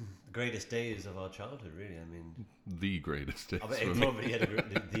greatest days of our childhood, really. I mean, The greatest days I bet for it me. probably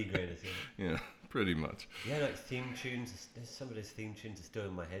the greatest. Yeah. Yeah, pretty much. Yeah, like theme tunes. There's some of those theme tunes are still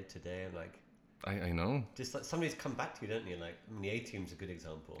in my head today. I'm like, I know. just like somebody's come back to you, don't you? Like, I mean, the A-Team's a good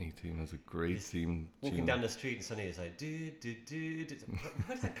example. A-Team has a great Just theme. Walking tune. down the street and suddenly it's like, where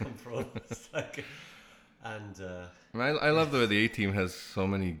did that come from? It's like, and I love the way the A-Team has so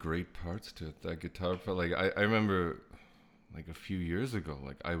many great parts to it. That guitar part, like I remember, like a few years ago,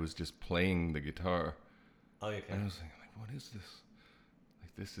 like I was just playing the guitar, oh, okay. and I was thinking, like, what is this?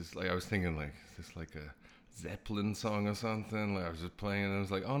 Like this is like I was thinking, like, is this like a Zeppelin song or something? Like I was just playing, and I was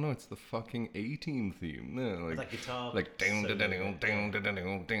like, oh no, it's the fucking A-Team theme. Yeah, like That guitar like ding solo, ding ding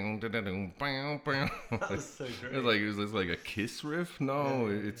ding ding ding ding bam bam. that was so great. It was like a Kiss riff. No,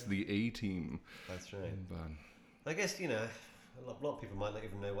 it's the A-Team. That's right. But I guess, you know, a lot of people might not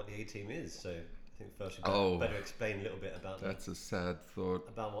even know what the A-Team is, so I think first we Oh. better explain a little bit about that's a sad thought.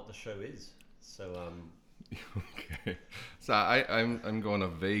 about what the show is. So, Okay, so I'm going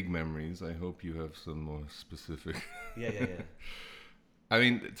off vague memories. I hope you have some more specific. yeah. I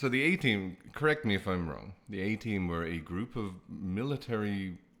mean, so the A-Team, correct me if I'm wrong, the A-Team were a group of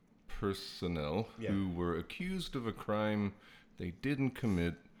military personnel who were accused of a crime they didn't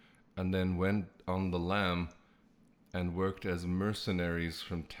commit and then went on the lam and worked as mercenaries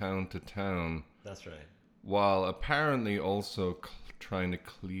from town to town, That's right. while apparently also trying to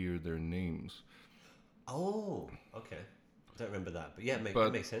clear their names. Oh, okay. Don't remember that, but yeah, it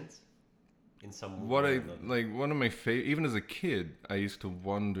But- makes sense. In some What way I or another. like, one of my favorite, even as a kid, I used to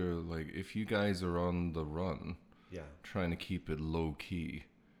wonder, like, if you guys are on the run, Yeah. trying to keep it low key,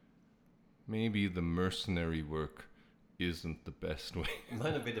 maybe the mercenary work isn't the best way.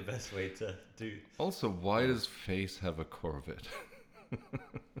 Might not be the best way to do. Also, why does Face have a Corvette?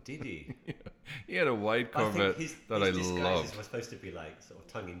 Did he? He had a white Corvette that I disguises loved. were supposed to be like sort of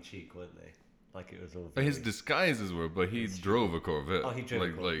tongue in cheek, weren't they? Like it was all. His very- disguises were, but he drove a Corvette. Oh, he drove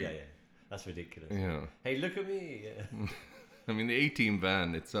like, a Corvette. Yeah. That's ridiculous. Yeah. Hey, look at me. Yeah. I mean, the A-Team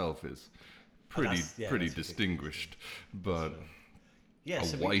van itself is pretty that's distinguished, but Yeah, a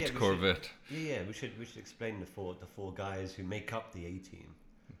so white we should- Corvette. we should explain the four guys who make up the A-Team.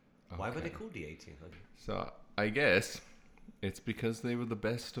 Why were they called the A-Team? So I guess it's because they were the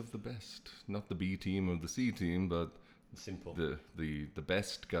best of the best, not the B team or the C team, but Simple. the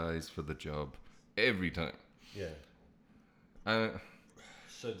best guys for the job every time. Yeah.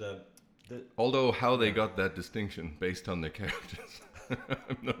 So the Although how they got that distinction based on their characters,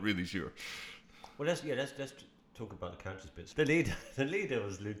 I'm not really sure. well, let's talk about the characters bits. The leader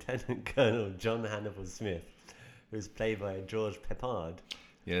was Lieutenant Colonel John Hannibal Smith, who was played by George Peppard.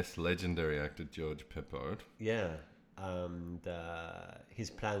 Yes, legendary actor George Peppard. Yeah, and his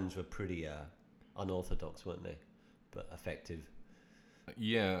plans were pretty unorthodox, weren't they? But effective.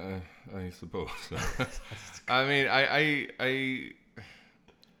 Yeah, I suppose. I mean,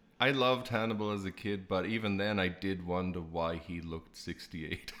 I loved Hannibal as a kid, but even then I did wonder why he looked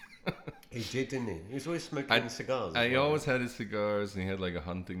 68. He did, didn't he? He was always smoking cigars. He always had his cigars, and he had like a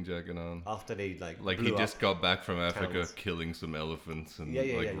hunting jacket on. After they Like blew he just up got back from Africa, towns. killing some elephants and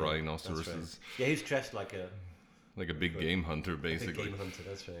Yeah. rhinoceroses, That's right. Yeah, he's dressed like a like a big game hunter, big basically. game hunter.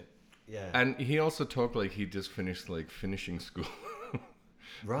 That's right. Yeah. And he also talked like he just finished like finishing school.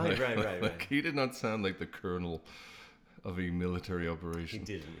 Right. Like he did not sound like the colonel of a military He operation.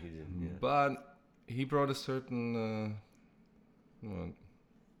 didn't. Yeah. But he brought a certain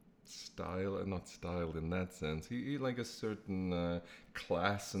style, not style in that sense. He like a certain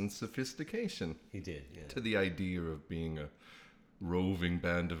class and sophistication He did. Yeah. to the idea of being a roving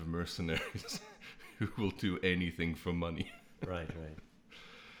band of mercenaries who will do anything for money. Right.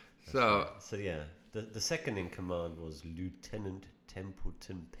 So, So yeah, the second in command was Lieutenant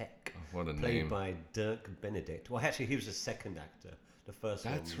Templeton Peck, what a played name. by Dirk Benedict. Well, actually, he was the second actor. The first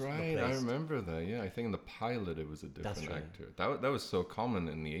That's one was right. I replaced. remember that. Yeah, I think in the pilot it was a different That's right. actor. That was so common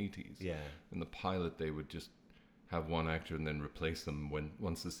in the 80s. Yeah. In the pilot, they would just have one actor and then replace them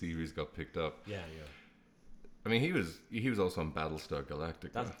once the series got picked up. Yeah. I mean, he was also on Battlestar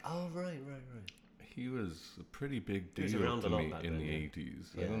Galactica. Right. He was a pretty big He was deal around to a lot me back in then, the yeah.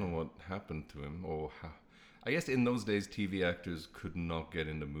 80s. I Yeah. don't know what happened to him or how. I guess in those days, TV actors could not get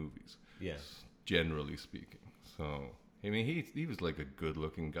into movies, Yeah. generally speaking. So, I mean, he was like a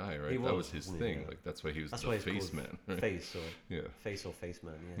good-looking guy, right? He that was, was his wasn't he? thing. Yeah. Like that's why he was That's the why he's face called man. Right? Face or Yeah. Face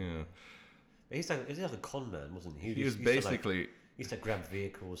Man. Yeah. Yeah. But he's like a con man, wasn't he? He was used to, basically he used to grab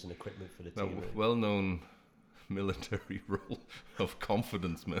vehicles and equipment for the a team. Right? well-known military role of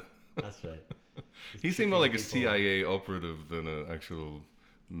confidence man. That's right. He's He seemed more like a tricking people. CIA operative than an actual.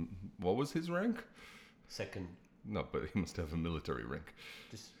 What was his rank? Second, No, but he must have a military rank.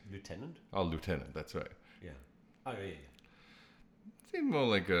 just lieutenant. Oh, lieutenant. That's right. Yeah. Oh yeah. Seemed more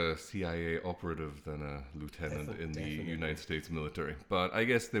like a CIA operative than a lieutenant in the Definitely. United States military. But I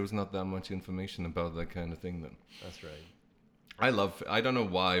guess there was not that much information about that kind of thing then. That's right. I don't know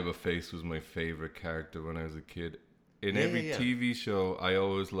why, but Face was my favorite character when I was a kid. In Yeah, every yeah. TV show, I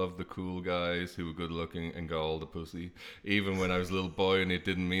always loved the cool guys who were good looking and got all the pussy. Even when I was a little boy and it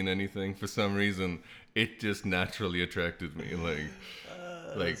didn't mean anything, for some reason, it just naturally attracted me. Like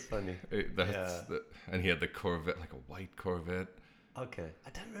That's funny. And he had the Corvette, like a white Corvette. Okay, I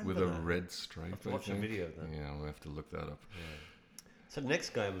don't remember With a that. red stripe, to I watch a think. video of that. Yeah, we'll have to look that up. So the next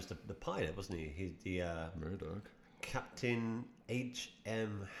guy was the pilot, wasn't he? He's the Murdoch. Captain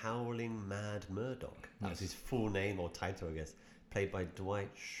H.M. Howling Mad Murdoch. That was Yes. his full name or title, I guess. Played by Dwight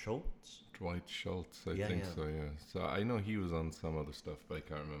Schultz. Dwight Schultz, I Yeah, think yeah. so, yeah. So I know he was on some other stuff, but I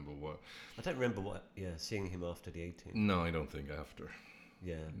can't remember what. I don't remember seeing him after the 18. No, I don't think after.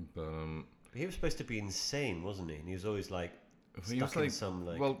 Yeah. But He was supposed to be insane, wasn't he? And he was always like he stuck was in like, some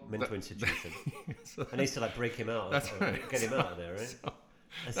mental that- institution. so And they used to like break him out. That's or right. Get him out of there, right?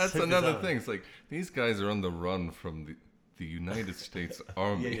 that's so another bizarre. thing. It's like these guys are on the run from the United States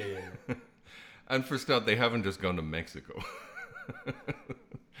Army. Yeah. And for start, they haven't just gone to Mexico.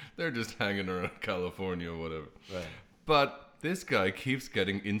 They're just hanging around California or whatever. Right. But this guy keeps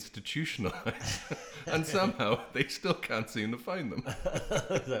getting institutionalized. And somehow they still can't seem to find them.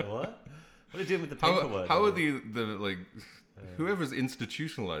 Is that what? What are they doing with the How paperwork? are then? the like whoever's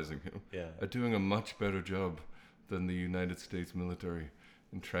institutionalizing him Yeah. are doing a much better job than the United States military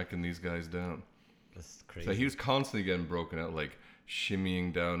in tracking these guys down. That's crazy. So he was constantly getting broken out, like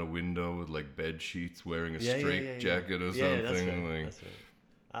shimmying down a window with like bed sheets, wearing a Yeah, straight jacket or Yeah, something. that's right. Like, That's right.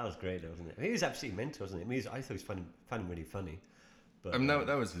 That was great, though, wasn't it? I mean, he was absolutely mental, wasn't he? I mean, I thought he was found him really funny. But I mean,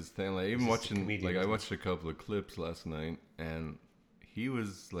 that was his thing. Like even He's just a watching, comedian, like I isn't he? watched a couple of clips last night, and he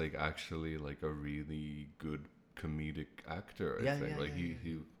was like actually like a really good comedic actor. I Yeah, think yeah, like yeah,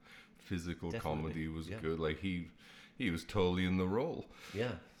 he physical Definitely, comedy was yeah. good. Like he was totally in the role.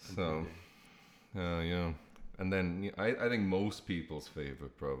 yeah. So, yeah. And then I think most people's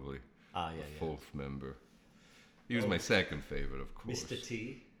favorite probably Ah, the yeah. fourth member. He was my second favorite, of course. Mr.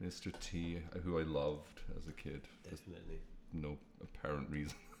 T, Mr. T, who I loved as a kid. definitely. No apparent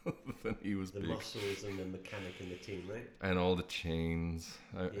reason other than he was The big. muscles and the mechanic in the team, right? And all the chains.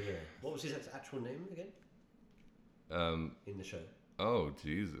 Yeah. What was his actual name again in the show? Oh,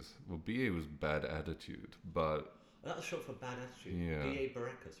 Jesus. Well, BA was Bad Attitude, but Oh, that was short for Bad Attitude. Yeah. B.A.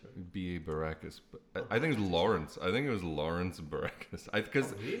 Baracus, right? BA Baracus. But I think it was Lawrence. I think it was Lawrence Baracus.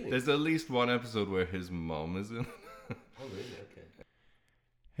 Because Oh, really? there's at least one episode where his mom is in. Oh, really? Okay.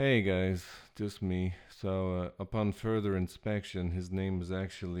 Hey guys, just me. So, upon further inspection, his name is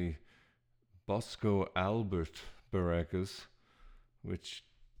actually Bosco Albert Baracus, which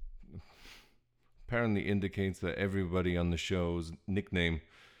apparently indicates that everybody on the show's nickname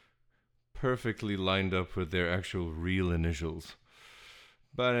perfectly lined up with their actual real initials.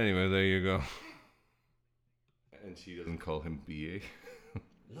 But anyway, there you go. And she doesn't call him BA.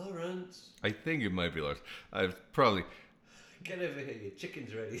 Lawrence, I think it might be Lars. I've probably... get over here. Your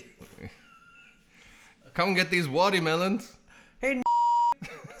chicken's ready. Come get these watermelons. Hey,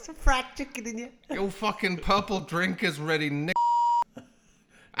 some fried chicken in you. Your fucking purple drink is ready, Nick.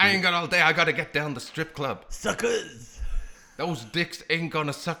 I ain't got all day. I gotta get down the strip club. Suckers. Those dicks ain't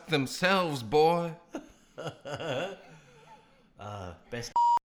gonna suck themselves, boy. Best.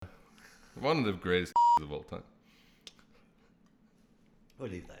 One of the greatest of all time. We'll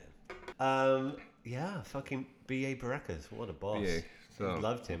leave that in. Yeah, fucking B.A. Baracus. What a boss. BA, so-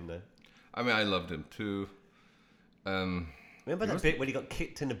 Loved him, though. I mean, I loved him too. Remember that bit when he got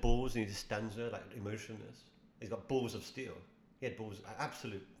kicked in the balls and he just stands there like emotionless? He's got balls of steel. He had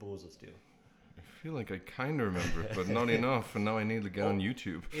absolute balls of steel. I feel like I kind of remember it, but not enough. And now I need to get on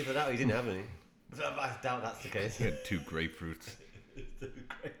YouTube. Either that or he didn't have any. I doubt that's the case. He had 2 grapefruits.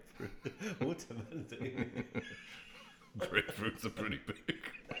 Grapefruit. Watermelon. didn't he? Grapefruits are pretty big.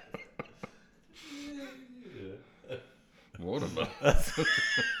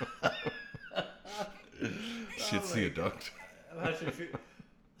 Should see a doctor. Imagine if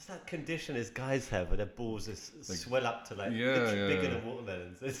what's that condition his guys have where their balls swell up to like Yeah, literally bigger yeah. than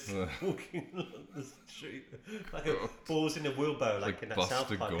watermelons. They're just walking along the street like balls in a wheelbarrow, like in that South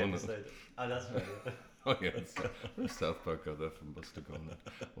Buster Park Gunner. episode. Oh, that's right. Yeah. Oh yeah, South Park got that from Buster Gunner.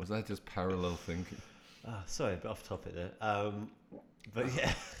 Was that just parallel thinking? Sorry, a bit off topic there. But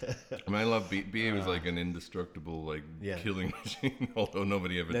yeah. I mean, I love BA was like an indestructible like killing machine, although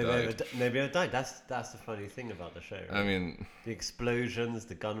nobody ever died. Nobody ever died. That's the funny thing about the show. Right? I mean, the explosions,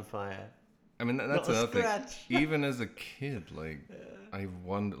 the gunfire. I mean that's another thing. Even as a kid, like I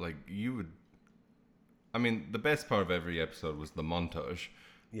wonder, like you would. I mean, the best part of every episode was the montage.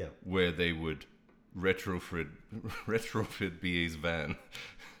 Yeah. Where they would retrofit BA's van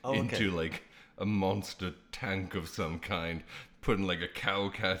into like a monster tank of some kind, putting like a cow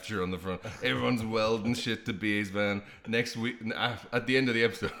catcher on the front. Everyone's welding shit to BA's van. Next week, at the end of the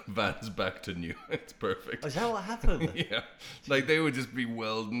episode, van's back to new. It's perfect. Oh, is that what happened? Yeah. Like they would just be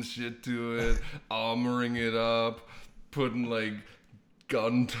welding shit to it, armoring it up, putting like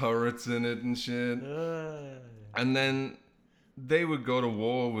gun turrets in it and shit. And then they would go to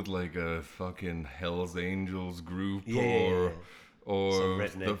war with like a fucking Hell's Angels group or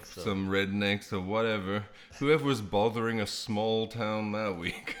some rednecks or whatever. Whoever was bothering a small town that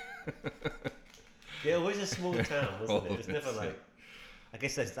week. Yeah, it was a small town, wasn't it? It was never like. I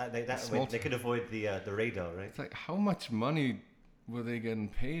guess they could avoid the radar, right? It's like, how much money were they getting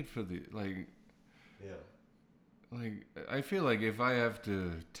paid for the like? Yeah. Like, I feel like if I have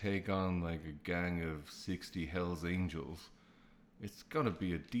to take on like a gang of 60 Hell's Angels, it's got to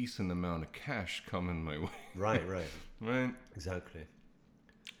be a decent amount of cash coming my way. Right. Right? Exactly.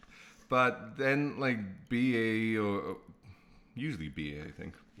 But then, like, BA, or usually BA, I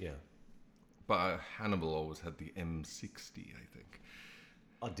think. Yeah. But Hannibal always had the M60, I think.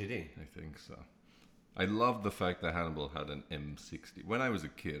 Oh, did he? I think so. I love the fact that Hannibal had an M60. When I was a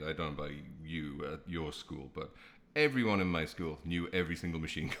kid, I don't know about you at your school, but everyone in my school knew every single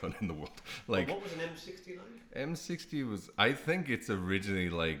machine gun in the world. Like, what was an M60 like? M60 was, I think it's originally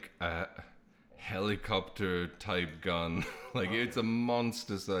like a helicopter type gun. Like, it's a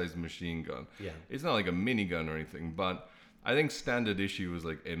monster sized machine gun. Yeah. It's not like a minigun or anything, but I think standard issue was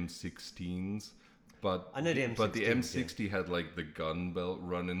like M16s. But I know the M60. But the M60 had like the gun belt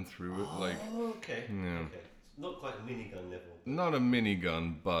running through it. Like, okay. Yeah. Okay. Not quite a minigun level. Not a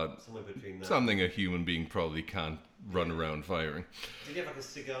minigun, but somewhere between that. Something a human being probably can't run around firing. Did he have like a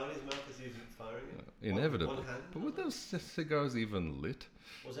cigar in his mouth as he was firing it? Inevitably. One hand? But were those cigars even lit?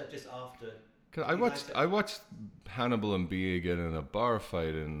 Was that just after? 'Cause I watched Hannibal and BA get in a bar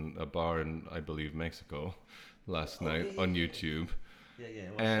fight in a bar in, I believe, Mexico last night on YouTube. Yeah.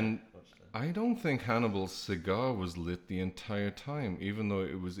 And I don't think Hannibal's cigar was lit the entire time, even though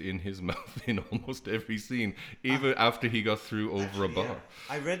it was in his mouth in almost every scene, even after he got through over a bar. Yeah.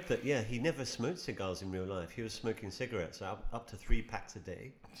 I read that, he never smoked cigars in real life. He was smoking cigarettes up to 3 packs a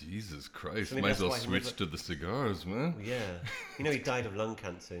day. Jesus Christ. So might as well switch to the cigars, man. Yeah. You know, he died of lung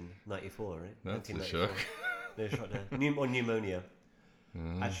cancer in 94, right? That's a shock. No shot there. Or pneumonia.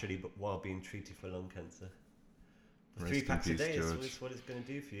 Actually, but while being treated for lung cancer. 3 packs a day is what it's going to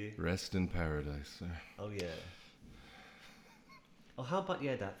do for you. Rest in paradise, sir. Oh, yeah. Oh, how about,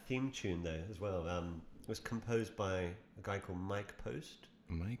 that theme tune, though, as well? It was composed by a guy called Mike Post.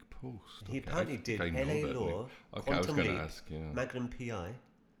 Mike Post? He apparently did LA Law, Quantum Leap, Magnum P.I.,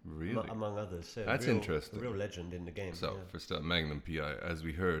 really? among others. So that's interesting. A real legend in the game. So, for start, Magnum P.I., as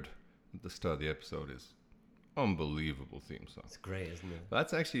we heard at the start of the episode, is unbelievable theme song. It's great, isn't it?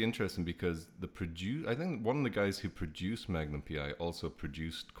 That's actually interesting because I think one of the guys who produced Magnum P.I. also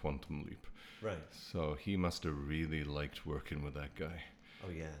produced Quantum Leap. Right. So he must have really liked working with that guy. Oh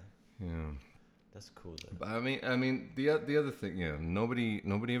yeah. Yeah. That's cool though. But I mean the other thing,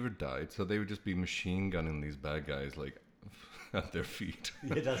 nobody ever died, so they would just be machine gunning these bad guys like at their feet.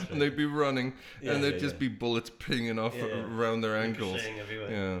 Yeah, that's right. And they'd be running and there'd just be bullets pinging off around their ankles. Everywhere.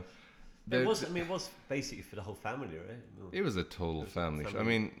 Yeah. It was basically for the whole family, right? It was a total family show. I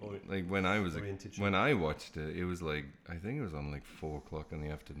mean, like when I watched it, it was like, I think it was on like 4:00 in the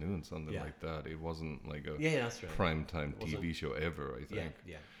afternoon, something like that. It wasn't like a that's right. primetime TV show ever, I think.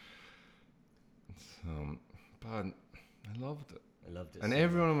 Yeah. So, but I loved it. And so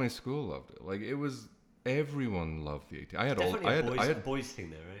everyone in my school loved it. Like everyone loved the 18. I had a boys thing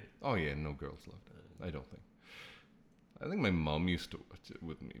there, right? Oh yeah, no girls loved it. I don't think. I think my mom used to watch it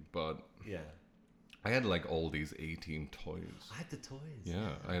with me, but I had like all these 18 toys. I had the toys.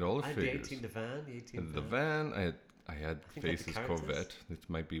 Yeah, I had all the figures. The 18, the van, The van. I had I had think like the Faces characters. Corvette. It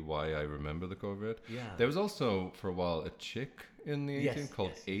might be why I remember the Corvette. Yeah. There was also, for a while, a chick in the Yes, 18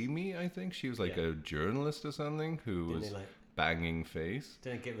 called yes, yes. Amy, I think. She was like Yeah. a journalist or something who Didn't was they like? banging face.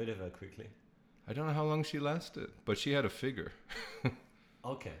 Didn't get rid of her quickly. I don't know how long she lasted, but she had a figure.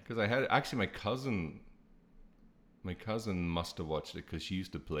 Okay. Because I had, actually, my cousin must have watched it because she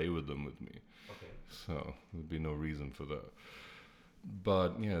used to play with them with me. Okay. So there'd be no reason for that.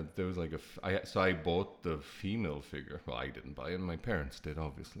 But yeah, there was like so I bought the female figure. Well, I didn't buy it, my parents did,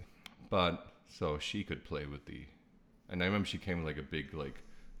 obviously. But so she could play with and I remember she came with like a big like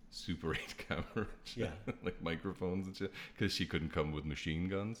Super 8 camera, Yeah. like microphones and shit, because she couldn't come with machine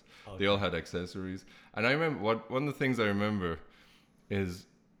guns. Okay. They all had accessories, and I remember one of the things I remember is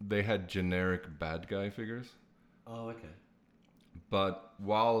they had generic bad guy figures. Oh, okay. But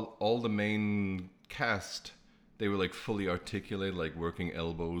while all the main cast, they were like fully articulated, like working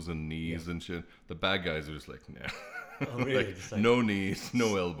elbows and knees and shit. The bad guys are just like, nah. Oh, really? Like, Just like- no knees,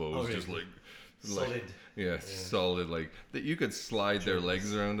 no elbows, Oh, really? just like Solid. solid. Like that, you could slide their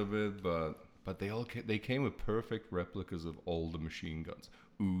legs around a bit, but they came with perfect replicas of all the machine guns.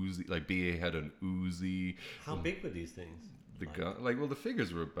 Uzi, like BA had an Uzi. How big were these things? The gun, well, the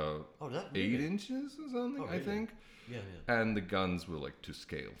figures were about Oh, that 8 really? inches or something, Oh, I really? think. Yeah, yeah. And the guns were like to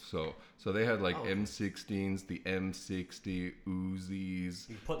scale. So they had like Oh, okay. M16s, the M60, Uzis.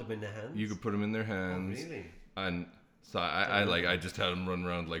 You put them in their hands. You could put them in their Oh, hands. really? And so I just had them run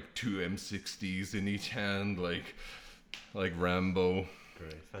around like 2 M60s in each hand, like Rambo.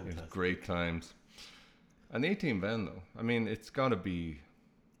 Great, It was fantastic. great times. And the 18 van though, I mean, it's got to be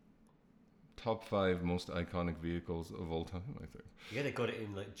top 5 most iconic vehicles of all time, I think. Yeah, they got it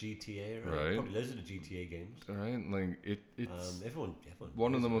in like GTA, right? Right. Probably loads of the GTA games. Right? Like it's Everyone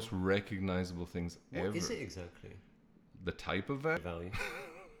one of the knows most recognizable things it. What ever. is it exactly? The type of van, Value.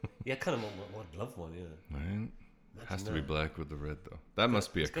 Yeah, kind of what I'd love one. Yeah. right? Has to be that. black with the red though. That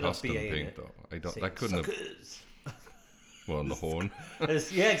must be a it's got a custom BA in paint it. though. I don't. Saying, That couldn't have. Suckers. Well, on the horn.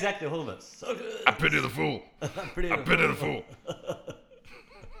 Yeah, exactly. Hold on. Suckers. I pity the fool. Pretty I pity the fool.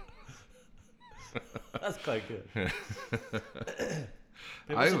 That's quite good. But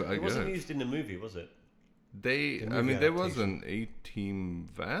it I wasn't guess. used in the movie, was it? They. The I mean, movie there was adaptation. an 18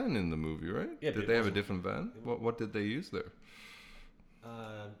 van in the movie, right? Yeah, but Did it they have a wasn't- different van? What did they use there?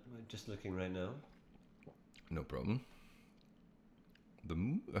 Just looking right now. No problem.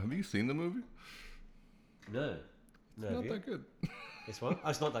 Have you seen the movie? No. No. have Not you? that good. It's what? Oh,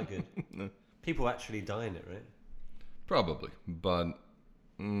 it's not that good. No. People actually die in it, right? Probably, but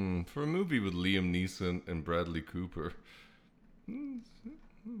for a movie with Liam Neeson and Bradley Cooper, it's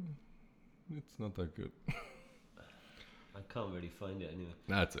not that good. I can't really find it anyway.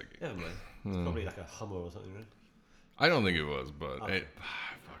 That's okay. Never mind. It's probably like a Hummer or something, right? I don't think it was, but Okay.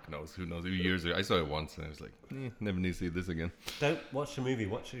 fuck knows. Who knows? Years ago, I saw it once and I was like, never need to see this again. Don't watch the movie.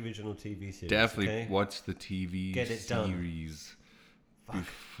 Watch the original TV series. Definitely okay? watch the TV Get it done. series Fuck.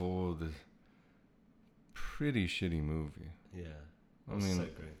 before the pretty shitty movie. Yeah. I That's mean, so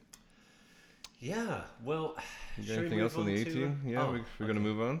great. Yeah. Well, you got shall we anything move else on the on to- 18? Yeah, Oh, we're gonna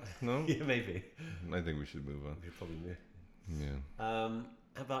move on. No, Yeah, maybe. I think we should move on. We should probably move. Yeah.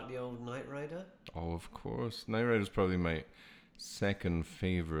 How about the old Knight Rider? Oh, of course. Knight Rider is probably my second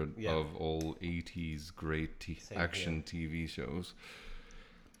favorite Yeah. of all 80s great Same action TV shows.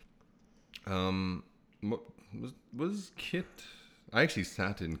 Was Kit? I actually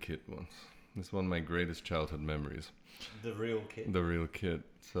sat in Kit once. It's one of my greatest childhood memories. The real kid. The real Kit.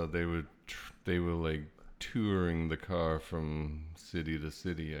 So they were like touring the car from city to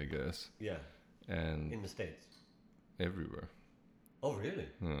city, I guess, Yeah. and In the States. everywhere. Oh, really?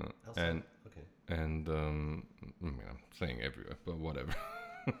 Outside? And Okay. And I mean, I'm saying everywhere, but whatever.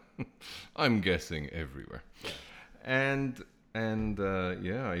 I'm guessing everywhere. Yeah. And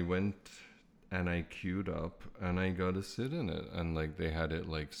yeah, I went and I queued up and I got to sit in it, and like they had it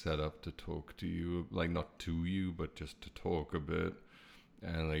like set up to talk to you, like not to you, but just to talk a bit,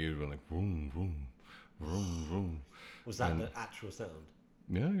 and like you were like vroom vroom vroom vroom. Was that the actual sound?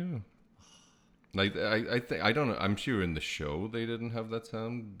 Yeah, yeah. Like I think I don't know. I'm sure in the show they didn't have that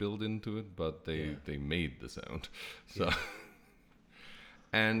sound built into it, but they made the sound. So,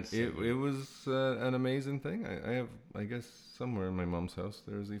 and it was an amazing thing. I guess somewhere in my mom's house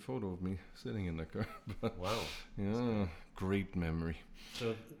there's a photo of me sitting in that car. But, Wow. yeah, great memory.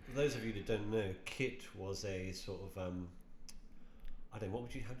 So, for those of you that don't know, Kit was a sort of I don't know, how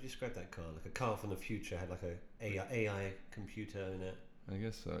would you describe that car? Like a car from the future, had like a AI computer in it. I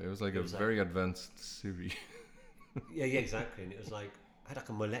guess so. It was like It was very advanced Siri. Yeah, exactly. And it was like had like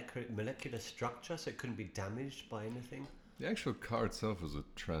a molecular structure, so it couldn't be damaged by anything. The actual car itself was a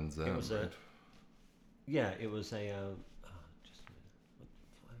Trans Am, It was a- right? Yeah, it was a. Just a minute. What,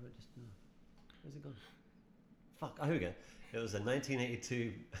 I wrote just now. Where's it gone? Fuck. Oh, here we go. It was a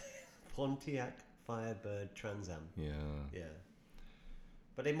 1982 Pontiac Firebird Trans Am. Yeah. Yeah.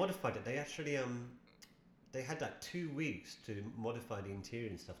 But they modified it. They actually they had like 2 weeks to modify the interior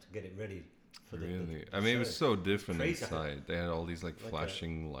and stuff to get it ready for the. Really? The I mean, it show. was so different crazy. inside. They had all these like Like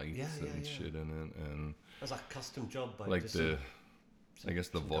flashing lights yeah, and yeah. shit in it, and It was like a custom job by like just the, some- I guess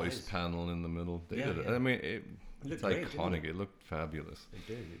the some voice guys. panel in the middle. They Yeah, did it. yeah. I mean, It it's looked great, didn't iconic. it? It looked fabulous,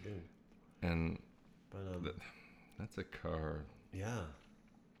 They do. and But that's a car. yeah.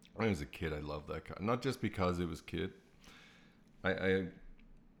 When I was a kid, I loved that car. Not just because it was kid. I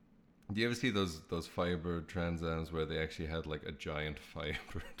do you ever see those Firebird Trans Ams where they actually had like a giant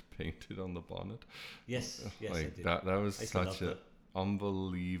Firebird painted on the bonnet? Yes, yes, I Like did. that was I used to love such a that.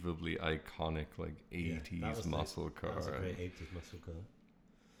 unbelievably iconic like Yeah, 80s that was muscle car. That was a great 80s muscle car.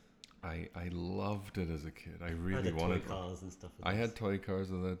 I loved it as a kid. I I had really the wanted toy one. cars and stuff. I had toy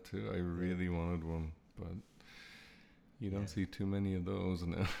cars of that too. I really wanted one, but you don't see too many of those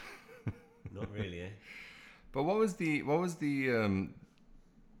now. Not really, eh? But what was the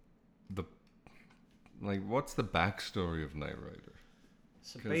like what's the backstory of Knight Rider?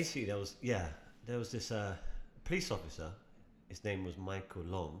 So basically, there was this police officer. His name was Michael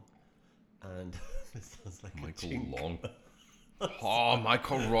Long, and it sounds like Michael a chink. Long. Oh,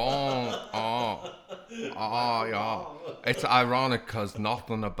 Michael Long. Oh, yeah. It's ironic because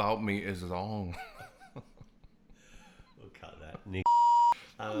nothing about me is wrong. We'll cut that. Nick.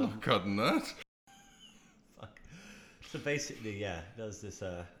 I'm not cutting that. Fuck. So basically, there was this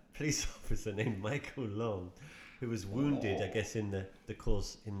police officer named Michael Long, who was wounded, I guess, in the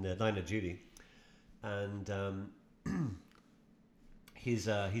course in the line of duty, and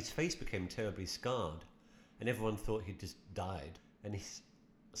his face became terribly scarred, and everyone thought he'd just died. And he's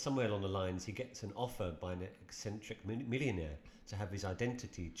somewhere along the lines, he gets an offer by an eccentric millionaire to have his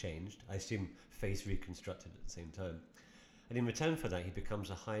identity changed. I assume face reconstructed at the same time. And in return for that, he becomes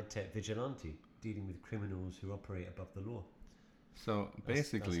a high-tech vigilante, dealing with criminals who operate above the law. So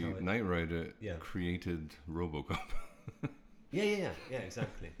basically, how it- Knight Rider Yeah. created RoboCop. Yeah,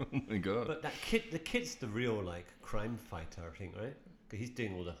 exactly. Oh my god. But the kid's the real like crime fighter, I think, right? 'Cause he's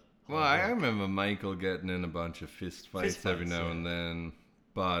doing all the. Well, hard I work. remember Michael getting in a bunch of fist fights every fights, now yeah. and then,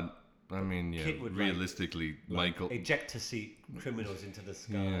 but I mean, yeah, Kid would, like, realistically, Michael, ejector seat criminals into the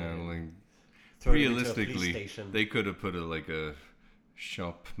sky. yeah, and like throw them into a police realistically, station. they could have put a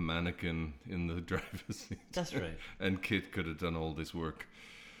shop mannequin in the driver's seat. That's right. And Kit could have done all this work.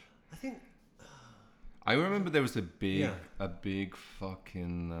 I think. I remember there was a big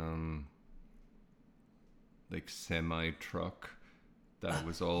fucking like semi truck that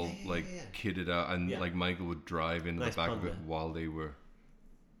was all yeah. kitted out, and Yeah. like Michael would drive into Nice the back pun of it there. while they were.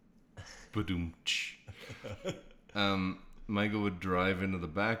 Ba-doom-tsh. Michael would drive into the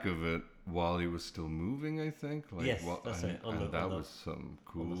back of it while he was still moving. I think. Yes, that's and, it, and that was some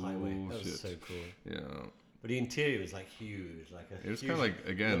cool on the highway. That shit. was so cool. Yeah, But the interior was like huge, like a. it was huge kind of like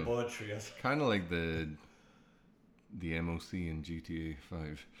again, laboratory. kind of like the MOC in GTA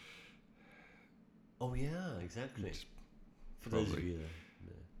 5. Oh yeah, exactly. It's For those of probably- you that.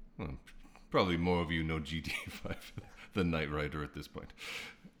 Well, probably more of you know GTA 5 than Knight Rider at this point.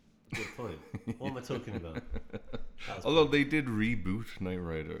 Good point. What am I talking about? That was- Although they did reboot Knight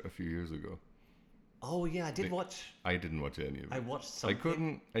Rider a few years ago. Oh yeah, I did watch. I didn't watch any of it. I watched I something.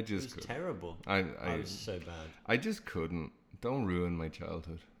 couldn't. I It just was couldn't. terrible. I It was so bad. I just couldn't. Don't ruin my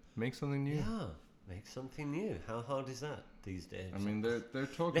childhood. Make something new. Yeah, make something new. How hard is that these days? I mean, they're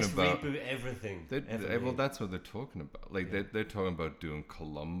talking let's about. reboot everything. Well, everything. that's what they're talking about. Like they're talking about doing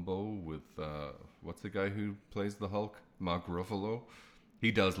Columbo with what's the guy who plays the Hulk? Mark Ruffalo. He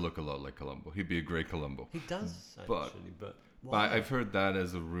does look a lot like Columbo. He'd be a great Columbo. He does But- actually, but But why? I've heard that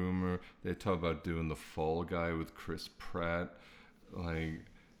as a rumor. They talk about doing the Fall Guy with Chris Pratt. Like,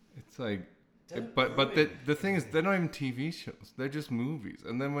 it's like, Don't but ruin the thing is, they're not even TV shows. They're just movies.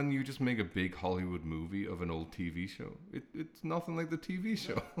 And then when you just make a big Hollywood movie of an old TV show, it's nothing like the TV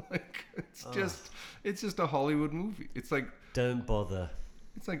show. Like, it's just a Hollywood movie. It's like Don't bother.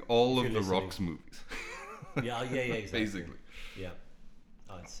 it's like all If of you're the Rock's movies, Yeah, exactly. basically. Yeah.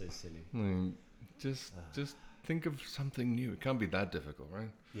 Oh, it's so silly. Like, just think of something new. It can't be that difficult, right?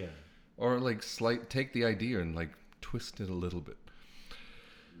 Yeah. Or like take the idea and like twist it a little bit.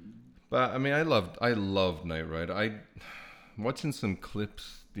 But I mean, I loved Knight Rider. Watching some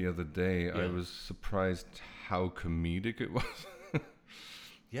clips the other day, I Yeah. was surprised how comedic it was.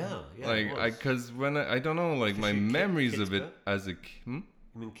 Yeah. like it was. because when I don't know, like my Especially memories kids of it bit? as a You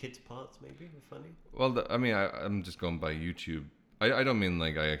mean kids' parts maybe were funny? well, I'm just going by YouTube. I don't mean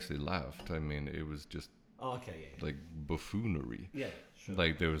like I actually laughed. I mean it was just Oh, okay, yeah. like buffoonery. Yeah, sure.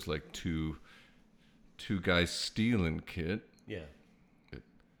 Like there was like two guys stealing Kit, Yeah.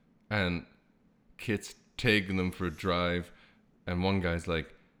 and Kit's taking them for a drive, and one guy's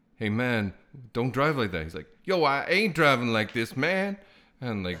like, "Hey man, don't drive like that." He's like, "Yo, I ain't driving like this, man."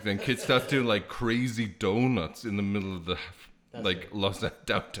 And like then Kit starts doing like crazy donuts in the middle of the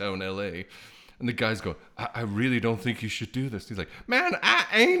downtown LA. And the guy's going, I really don't think you should do this. He's like, "Man, I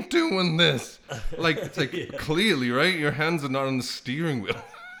ain't doing this." Like, it's like, Yeah. clearly, right? Your hands are not on the steering wheel.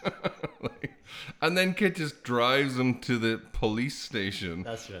 Like, and then Kit just drives them to the police station.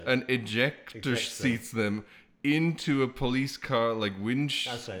 That's right. And ejector seats them into a police car, like That's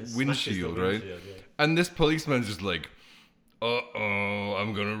right. Smashes the windshield, right? windshield, yeah. And this policeman's just like, "Uh-oh,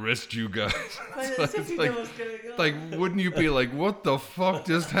 I'm gonna arrest you guys." But as if you know what's going on. Like, wouldn't you be like, "What the fuck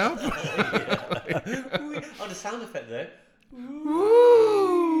just happened?" Oh, the sound effect there.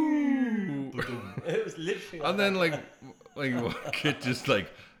 Woo! It was literally. And then like Kit just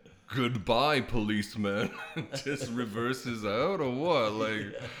like, "Goodbye, policeman," just reverses out or what?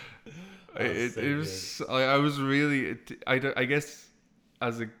 Like, it was. I was really. I guess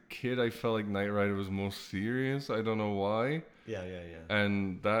as a kid, I felt like Knight Rider was more serious. I don't know why. Yeah.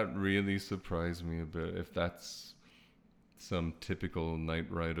 And that really surprised me a bit. If that's some typical Knight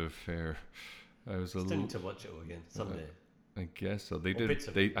Rider fare, I was Still need to watch it all again someday. I guess so. They Or bits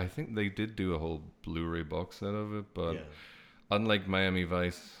did. of it. I think they did do a whole Blu-ray box set of it, but Yeah. unlike Miami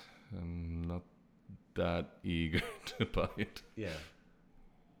Vice, I'm not that eager to buy it. Yeah.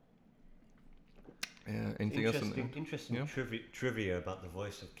 Yeah. Anything else? Interesting Yeah. trivia about the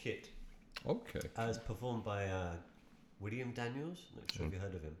voice of Kit. Okay. It's performed by William Daniels. Not sure if you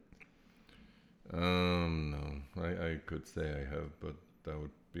heard of him. No. I could say I have, but that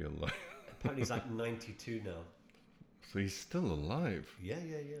would be a lie. Apparently he's like 92 now. So he's still alive. Yeah.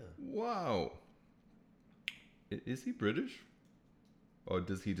 Wow. Is he British? Or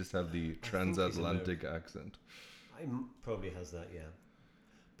does he just have the he's transatlantic accent? Probably has that, yeah.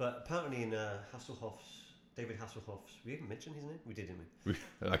 But apparently in David Hasselhoff's, we didn't mention his name? We did, didn't we?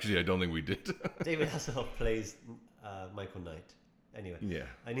 Actually, I don't think we did. David Hasselhoff plays Michael Knight. Anyway. Yeah.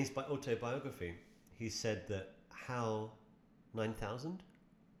 In his autobiography, he said that HAL 9000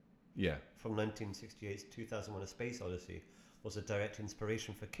 Yeah. from 1968's 2001: A Space Odyssey was a direct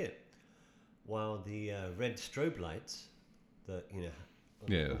inspiration for Kit, while the red strobe lights that on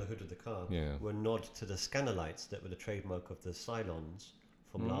the hood of the car were a nod to the scanner lights that were the trademark of the Cylons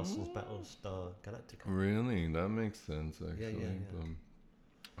from Larson's Battlestar Galactica. Really? That makes sense, actually.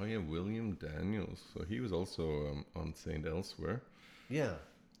 Yeah. William Daniels. So he was also on Saint Elsewhere. Yeah.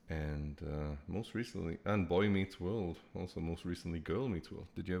 And most recently, and Boy Meets World. Also most recently, Girl Meets World.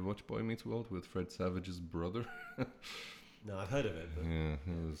 Did you ever watch Boy Meets World with Fred Savage's brother? No, I've heard of it. But Yeah,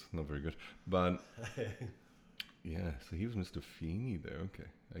 it was not very good. But yeah, so he was Mr. Feeney there. Okay.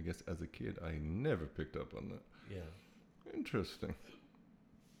 I guess as a kid, I never picked up on that. yeah. Interesting.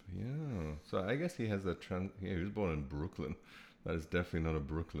 Yeah. So I guess he has a he was born in Brooklyn. That is definitely not a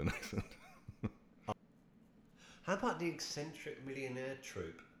Brooklyn accent. How about the eccentric millionaire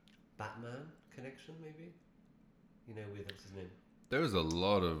trope? Batman connection, maybe? With what's his name? There's a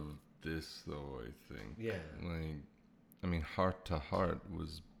lot of this, though, I think. Yeah. Heart to Heart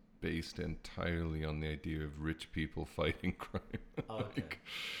was based entirely on the idea of rich people fighting crime. Oh, okay.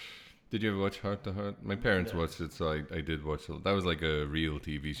 Did you ever watch Heart to Heart? My parents No. watched it, so I did watch it. That was like a real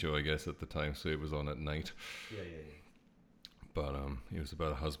TV show, I guess, at the time, so it was on at night. Yeah. But it was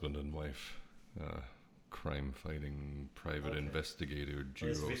about a husband and wife, crime-fighting private investigator duo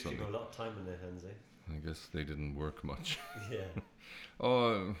Those or rich people something. got a lot of time on their hands, eh? I guess they didn't work much. Yeah.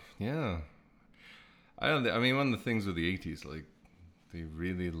 Oh, yeah. One of the things with the 80s, like, they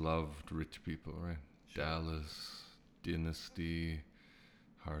really loved rich people, right? Sure. Dallas, Dynasty,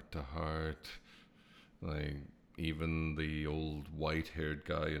 Heart to Heart, like, even the old white-haired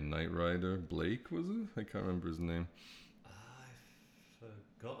guy in Knight Rider, Blake, was it? I can't remember his name. I've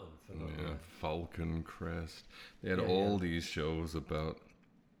forgotten. Yeah, Falcon Crest. They had Yeah, all yeah. these shows about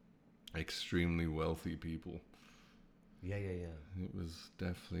extremely wealthy people. Yeah. It was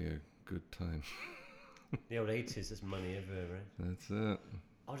definitely a good time. The old 80s, there's money everywhere, right? That's it.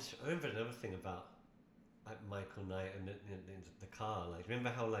 I remember another thing about Michael Knight and the car. Like,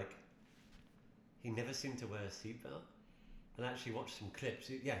 remember how he never seemed to wear a seatbelt? And I actually watched some clips.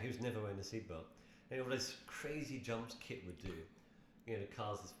 He was never wearing a seatbelt. And all those crazy jumps Kit would do. The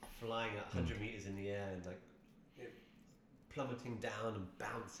cars is flying at 100 meters in the air and plummeting down and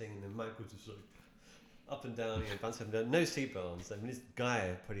bouncing, and then Michael's just up and down, bouncing up and down. No seatbelt on. So this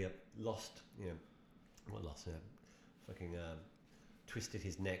guy probably lost, fucking twisted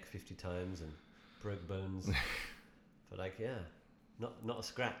his neck 50 times and broke bones. But like, yeah, not a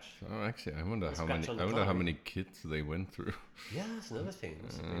scratch. Oh, actually, I wonder Not a how scratch many. on I the wonder car, how eh? many kids they went through. Yeah, that's another thing.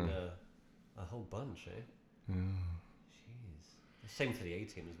 Must have been a whole bunch, eh? Yeah, Jeez. Same for the A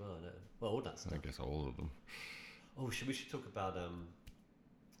team as well. I know. Well, all that stuff. I guess all of them. Oh, we should talk about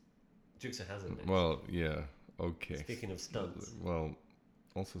Dukes of Hazzard next. Well, yeah. Okay. Speaking of stunts. Well,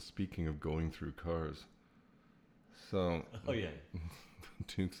 also speaking of going through cars. So, Oh yeah.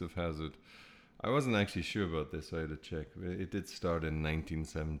 Dukes of Hazzard. I wasn't actually sure about this. I had to check. It did start in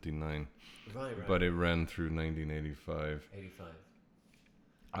 1979, Right. but it ran through 1985. 85.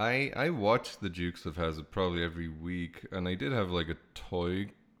 I watched the Dukes of Hazzard probably every week, and I did have like a toy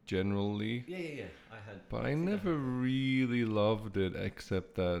generally, Yeah. I had. but I never really loved it,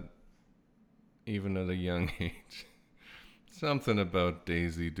 except that even at a young age, something about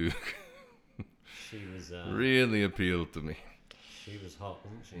Daisy Duke She was. really appealed to me. She was hot,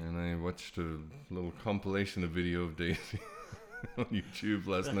 wasn't she? And I watched a little compilation of video of Daisy on YouTube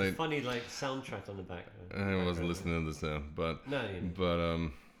last night. Funny like soundtrack on the back. I wasn't listening to the sound, but No, you know.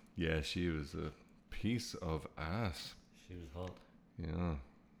 but yeah, she was a piece of ass. She was hot. Yeah.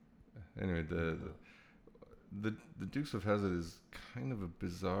 Anyway, the Dukes of Hazzard is kind of a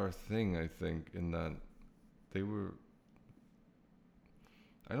bizarre thing, I think, in that they were.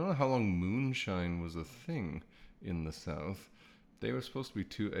 I don't know how long moonshine was a thing in the South. They were supposed to be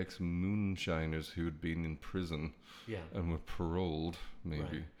two ex-moonshiners who had been in prison Yeah. and were paroled, maybe.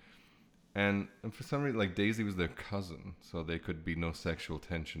 Right. And for some reason, like Daisy was their cousin, so there could be no sexual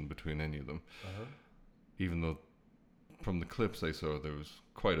tension between any of them. Uh-huh. Even though, from the clips I saw, there was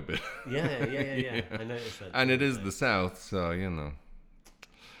quite a bit. Yeah. I noticed that. And it is like, the South, so you know.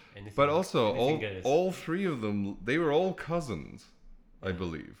 anything- But also, anything goes. all three of them, they were all cousins, I Yeah.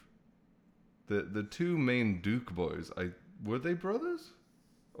 believe. The two main Duke boys, were they brothers,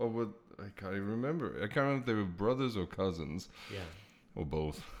 or I can't even remember. I can't remember if they were brothers or cousins, Yeah. or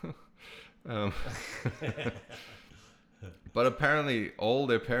both. But apparently, all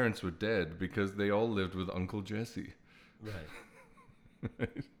their parents were dead because they all lived with Uncle Jesse. Right.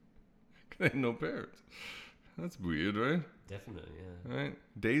 Right? They had no parents. That's weird, right? Definitely. Yeah. Right?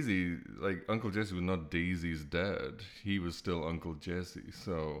 Daisy, like Uncle Jesse was not Daisy's dad. He was still Uncle Jesse.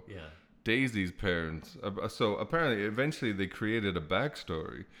 So Yeah. Daisy's parents. So apparently, eventually, they created a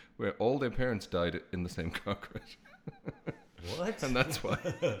backstory where all their parents died in the same car crash, What? and that's why.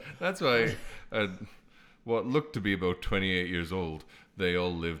 That's why. What looked to be about 28 years old, they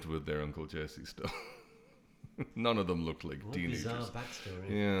all lived with their Uncle Jesse still. None of them looked like What teenagers. bizarre backstory.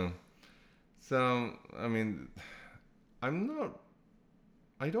 Yeah. So, I mean, I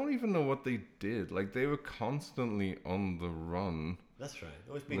don't even know what they did. Like, they were constantly on the run. That's right.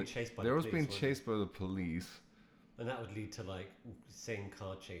 Always being Like, chased by they the were police. being weren't chased by the police. they? And that would lead to like insane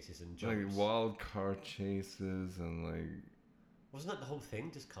car chases and Like, jumps. wild car chases and, like... Wasn't that the whole thing?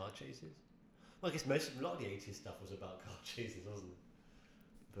 Just car chases? Well, I guess a lot of the 80s stuff was about car chases, wasn't it?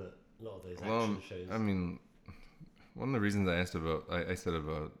 But a lot of those action shows. I mean, one of the reasons I said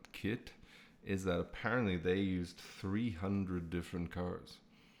about Kit is that apparently they used 300 different cars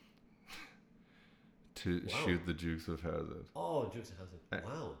to Wow. shoot the Dukes of Hazzard. Oh, Dukes of Hazzard.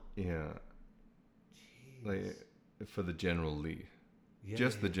 Wow. Yeah, Jeez. like for the General Lee. Yeah,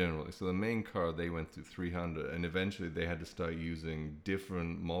 Just yeah. the General Lee. So the main car, they went through 300, and eventually they had to start using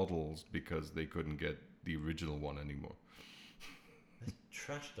different models because they couldn't get the original one anymore. They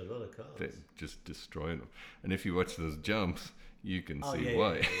trashed a lot of cars. They just destroyed them. And if you watch those jumps, you can see yeah,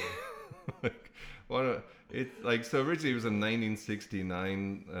 why. yeah. Like, so originally it was a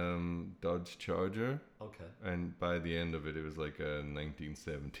 1969 Dodge Charger, Okay. and by the end of it, it was like a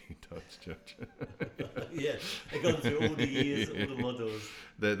 1970 Dodge Charger. Yeah, they've gone through all the years, all the models.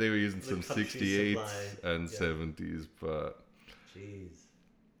 They were using The some country 68s supply, and yeah. 70s, but Jeez.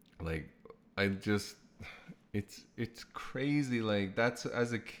 like it's crazy. Like, that's,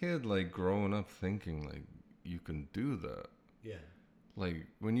 as a kid, like growing up thinking like you can do that. Yeah. Like,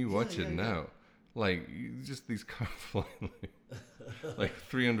 when you watch it yeah. now, like, just these cars flying like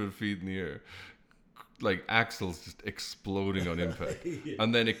 300 feet in the air, like axles just exploding on impact, Yeah.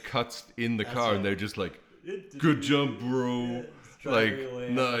 and then it cuts in the That's car, right. and they're just like, "Good jump, bro!" Yeah, it's Like, driving away,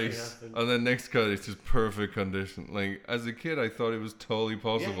 nice. nothing happened. And then next cut, it's just perfect condition. Like, as a kid, I thought it was totally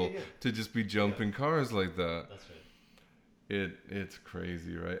possible yeah. to just be jumping cars like that. That's right. It's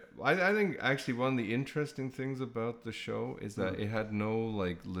crazy, right? I think actually one of the interesting things about the show is that it had no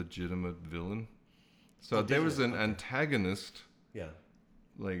like legitimate villain. So Oh, there was didn't an it? Okay. antagonist, Yeah.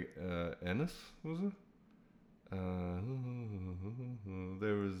 like Ennis, was it?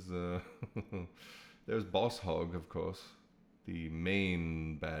 There was there was Boss Hog, of course. the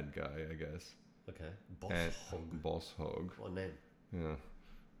main bad guy, I guess. Okay. Boss Hog. What a name. Yeah.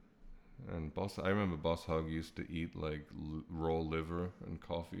 And I remember Boss Hog used to eat like raw liver and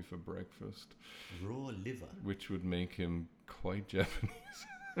coffee for breakfast. Raw liver? Which would make him quite Japanese.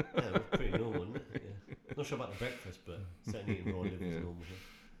 Yeah, it was pretty normal, isn't it? Yeah. Not sure about the breakfast, but certainly eating raw liver is normal. Yeah.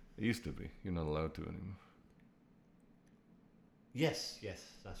 It used to be. You're not allowed to anymore. Yes,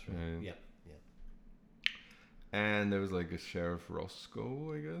 that's right. Yep. And there was like a Sheriff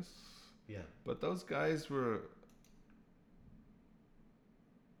Roscoe, I guess. Yeah. But those guys were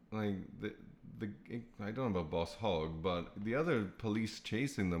like I don't know about Boss Hog, but the other police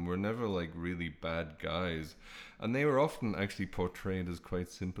chasing them were never like really bad guys, and they were often actually portrayed as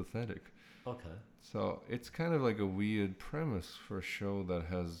quite sympathetic. Okay. So it's kind of like a weird premise for a show that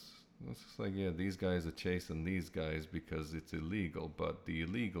has. It's just like, yeah, these guys are chasing these guys because it's illegal, but the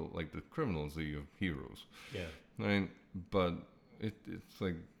illegal, like the criminals, are your heroes. Yeah. Right? But it's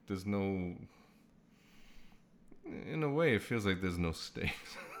like there's no. In a way, it feels like there's no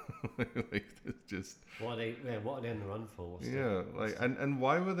stakes. Like it's just. What are they on the run for? And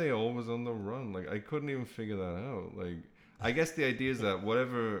why were they always on the run? Like I couldn't even figure that out. Like I guess the idea is that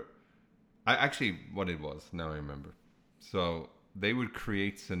whatever. What it was, now I remember. So they would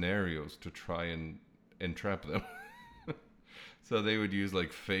create scenarios to try and entrap them. So they would use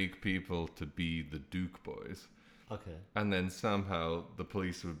like fake people to be the Duke boys. Okay. And then somehow the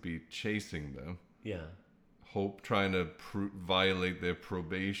police would be chasing them. Yeah. Trying to violate their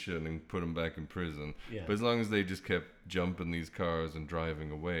probation and put them back in prison. Yeah. But as long as they just kept jumping these cars and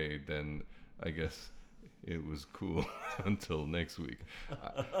driving away, then I guess it was cool until next week.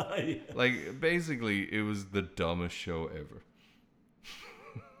 Yeah. Like, basically, it was the dumbest show ever.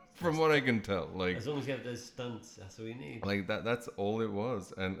 From what I can tell. Like, as long as you have those stunts, that's all you need. Like, that's all it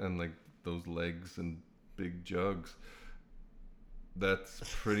was. And like, those legs and big jugs. That's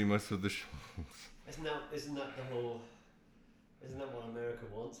pretty much what the show was. Isn't that the whole... Isn't that what America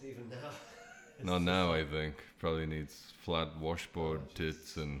wants, even now? Not now, I think. Probably needs flat washboard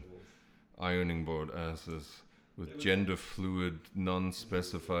tits and ironing board asses with gender fluid,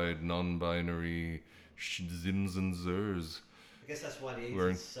 non-specified, non-binary zims and zers. I guess that's why the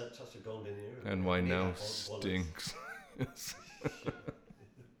 80s is such a golden era. And why now stinks.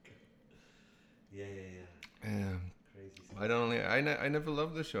 Yeah. Crazy. I never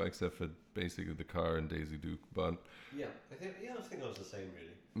loved the show except for basically the car and Daisy Duke, but I think I was the same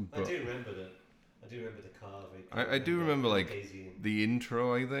really. I do remember the car. I do remember like the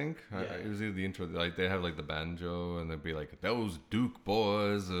intro. I think it was either the intro. Like they have like the banjo, and they'd be like those Duke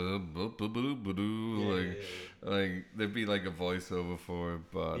boys, like there'd be like a voiceover for it.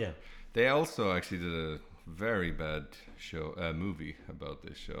 But they also actually did a very bad movie about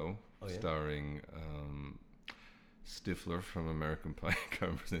this show, starring Stifler from American Pie,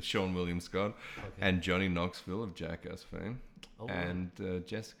 Sean William Scott, and Johnny Knoxville of Jackass fame. And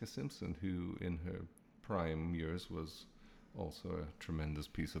Jessica Simpson, who in her prime years was also a tremendous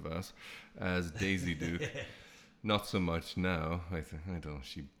piece of ass, as Daisy Duke. Not so much now. I don't know.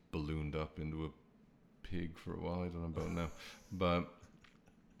 She ballooned up into a pig for a while. I don't know about now, but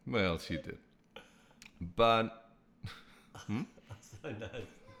well, she did. But so nice.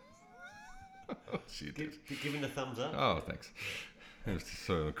 She did. Giving the thumbs up. Oh, thanks. I was just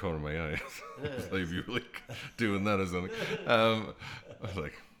in the corner of my eye. It's like you like doing that or something. I was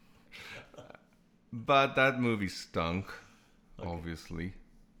like, but that movie stunk, obviously,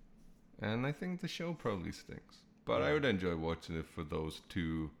 and I think the show probably stinks. But I would enjoy watching it for those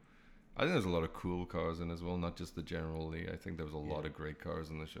two. I think there's a lot of cool cars in as well, not just the General Lee. I think there was a lot of great cars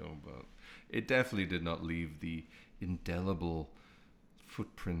in the show, but it definitely did not leave the indelible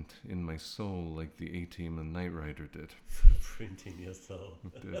footprint in my soul like the A-Team and Knight Rider did. Footprint in your soul.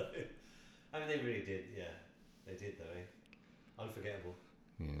 It did. I mean, they really did. Yeah, they did though. Eh? Unforgettable.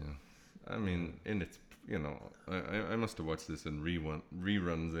 Yeah, I mean, in its, I must have watched this in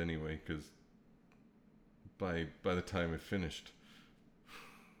reruns anyway, because by the time it finished,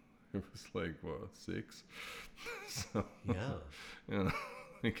 it was like 6. So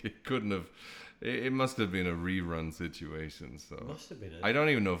like it couldn't have. It must have been a rerun situation. So must have been. I don't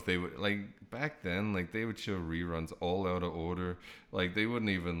even know if they would back then. Like they would show reruns all out of order. Like they wouldn't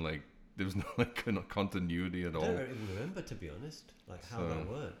even there was no continuity at all. I don't even remember, to be honest, how that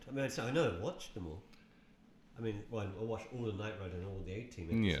worked. I mean, I know I watched them all. I mean, I watched all the Knight Rider and all the A-Team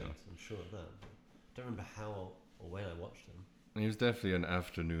episodes. Yeah. I'm sure of that. But I don't remember how or when I watched them. It was definitely an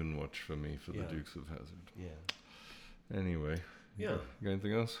afternoon watch for me for the Dukes of Hazzard. Yeah. Anyway. Yeah. You got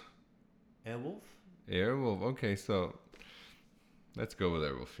anything else? Airwolf? Airwolf. Okay, so let's go with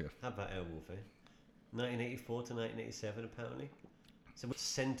Airwolf. Yeah. How about Airwolf? Eh? 1984 to 1987, apparently. So it's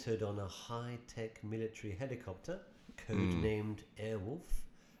centered on a high-tech military helicopter, codenamed Airwolf,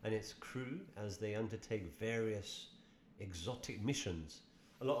 and its crew as they undertake various exotic missions.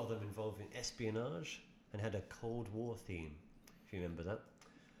 A lot of them involving espionage and had a Cold War theme, if you remember that.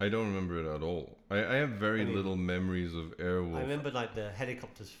 I don't remember it at all. I have very little memories of Airwolf. I remember like the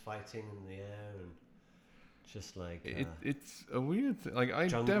helicopters fighting in the air and just like it's a weird thing. Like I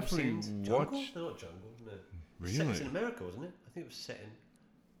jungle definitely scenes. watched. Jungle? No, not jungle. No. Really? Set in America, wasn't it? I think it was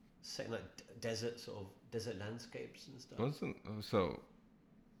set in like desert landscapes and stuff. Wasn't so.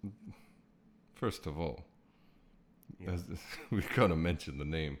 First of all, we've got to mention the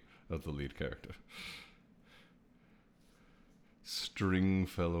name of the lead character.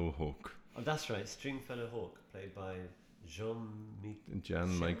 Stringfellow Hawk. Oh, that's right. Stringfellow Hawk, played by Jan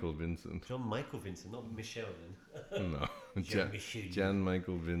Michael Vincent. John Michael Vincent, not Michelle then. No, Jan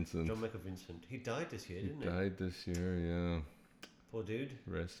Michael Vincent. John Michael Vincent. He died this year, didn't he? Died this year, yeah. Poor dude.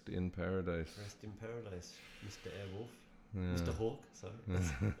 Rest in paradise. Rest in paradise, Mr. Airwolf. Yeah. Mr. Hawk, sorry.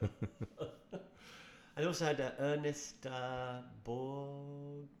 I also had Ernest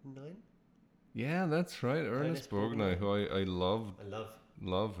Borgnine. Yeah, that's right. Ernest Borgnine, who I loved.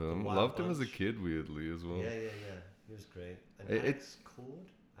 Love him. Loved him as a kid, weirdly, as well. Yeah. He was great. And Alex Cord,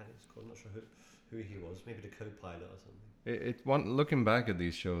 I'm not sure who he was. Maybe the co-pilot or something. Looking back at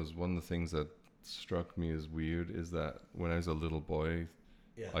these shows, one of the things that struck me as weird is that when I was a little boy,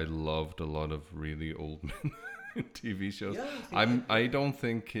 I loved a lot of really old men in TV shows. Yeah, I don't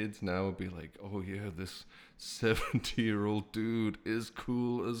think kids now would be like, oh yeah, this 70-year-old dude is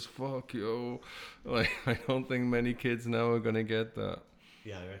cool as fuck, yo. Like, I don't think many kids now are gonna get that.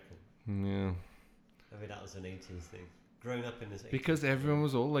 Yeah, I reckon. Yeah. Maybe that was an 80s thing. Growing up in this 80s. Because everyone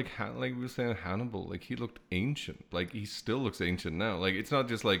was old, like we were saying, Hannibal, like he looked ancient. Like he still looks ancient now. Like it's not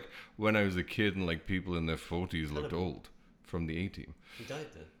just like when I was a kid and like people in their 40s looked old from the A-Team. He died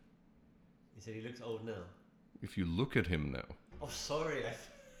then. He said he looks old now. If you look at him now. Oh, sorry.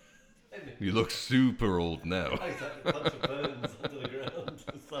 You look super old now. He's like a bunch of bones under the ground.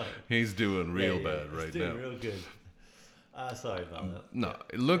 Sorry. He's doing real bad right now. He's doing real good. Sorry about that. No,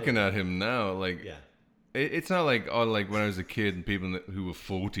 looking at him now, like it's not like when I was a kid and people who were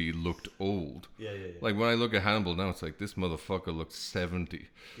 40 looked old. Yeah. Like when I look at Hannibal now, it's like this motherfucker looks 70.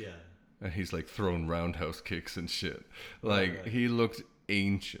 Yeah. And he's like throwing roundhouse kicks and shit. Like he looks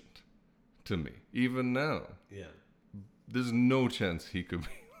ancient to me, even now. Yeah. There's no chance he could be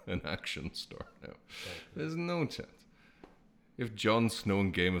an action star now. Exactly. There's no chance. If Jon Snow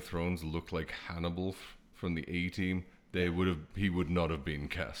in Game of Thrones looked like Hannibal from the A-Team, he would not have been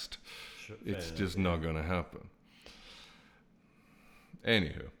cast. Sure, it's just not going to happen.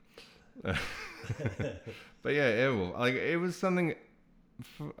 Anywho. But yeah, Airwolf. Like, it was something,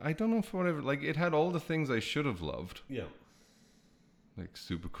 I don't know, for whatever, like, it had all the things I should have loved. Yeah. Like,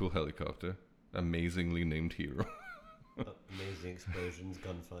 super cool helicopter, amazingly named hero. Amazing explosions,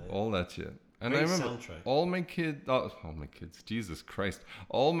 gunfire. All that shit. And Great I remember soundtrack. all my kids, Jesus Christ,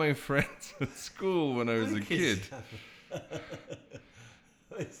 all my friends at school when I was a kid.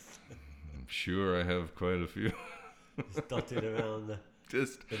 I'm sure I have quite a few. Just dotted around the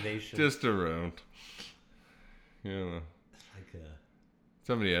nation. Just around. You know. Like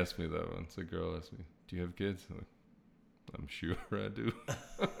somebody asked me that once. A girl asked me, "Do you have kids?" I'm sure I do.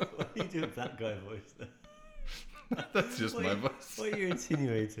 What do you do with that guy voice then? That's just my voice. What are you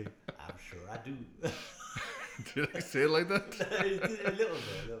insinuating? I'm sure I do. Did I say it like that? A little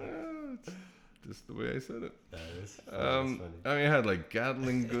bit. Just the way I said it. That's funny. I mean, it had like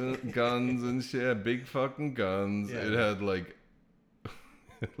Gatling guns and shit, big fucking guns. Yeah. It had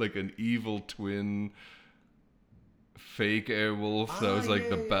like an evil twin fake Airwolf that was like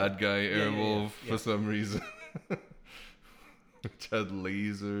the bad guy Airwolf for some reason. Which had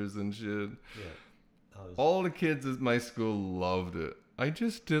lasers and shit. Yeah. All the kids at my school loved it. I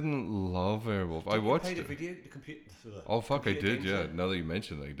just didn't love Airwolf. I watched it. Oh fuck, I did. Yeah. Now that you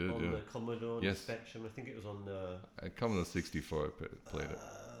mentioned it, I did. On the Commodore, the Spectrum. I think it was on the Commodore 64. I played it.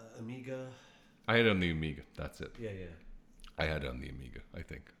 Amiga. I had it on the Amiga. That's it. Yeah. I had it on the Amiga. I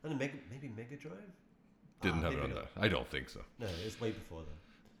think. And maybe Mega Drive. Didn't have it on that. I don't think so. No, it was way before that.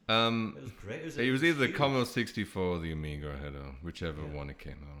 It was great. It was either the Commodore 64 or the Amiga I had on, whichever one it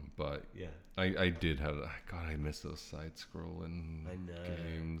came on. But I did have that. God, I miss those side-scrolling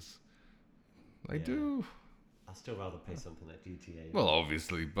games. I do. I'd still rather play something like GTA. Well,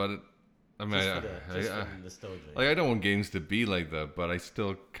 obviously, but I mean, just for nostalgia. Like I don't want games to be like that, but I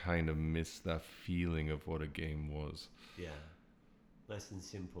still kind of miss that feeling of what a game was. Yeah, nice and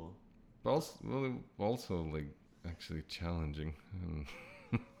simple. But also like actually challenging.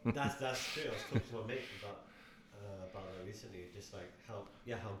 That's true. I was talking to my mate about that recently. Just like how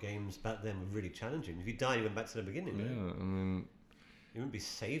games back then were really challenging. If you die, you went back to the beginning. Yeah, Right? I mean, You wouldn't be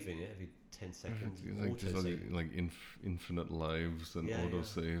saving it every 10 seconds. it's like just Auto-saving. like infinite lives and Yeah, auto yeah.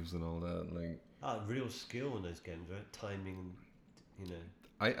 saves and all that. Like, Real skill in those games, right? Timing and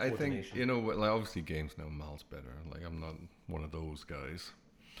I think coordination. like obviously games now miles better. Like I'm not one of those guys,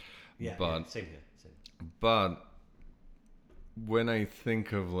 Yeah, but same here. Same. but when I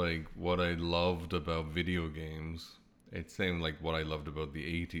think of like what I loved about video games, it's same like what I loved about the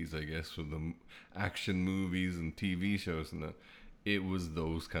 80s, I guess, with the action movies and TV shows and that. It was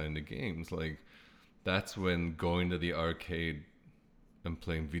those kind of games. Like that's when going to the arcade and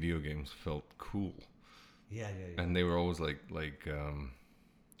playing video games felt cool. Yeah, yeah, yeah. And they were always like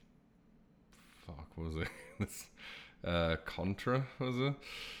fuck, what was it? This Contra, was it?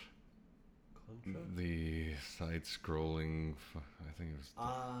 Contra? The side-scrolling, I think it was.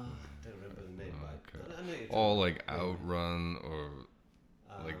 I don't remember the name, but Okay. I know you're talking All about. like Outrun or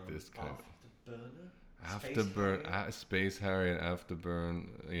like this kind of Afterburner? Space Harrier and Afterburn.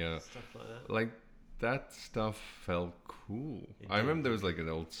 Yeah, Stuff like that. like that stuff felt cool. It I did, remember there it was like an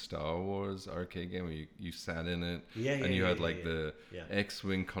old Star Wars arcade game where you sat in it Yeah, and you had like the yeah.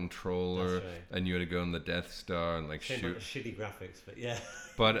 X-wing controller That's right. and you had to go on the Death Star and like Shame shoot. about the shitty graphics, but yeah.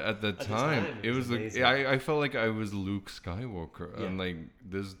 But at the the time, time, it it was was like amazing. I felt like I was Luke Skywalker, Yeah. and like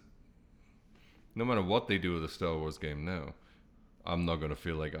there's no matter what they do with a Star Wars game now, I'm not gonna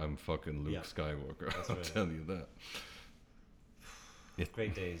feel like I'm fucking Luke Yeah. Skywalker. That's I'll right. tell you that.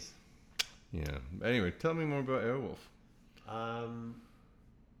 Great days. Yeah. Anyway, tell me more about Airwolf.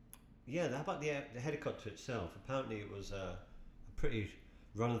 Yeah, how about the helicopter itself? Apparently, it was a pretty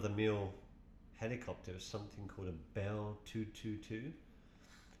run-of-the-mill helicopter. It was something called a Bell 222,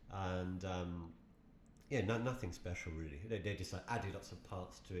 and nothing special really. They just like added lots of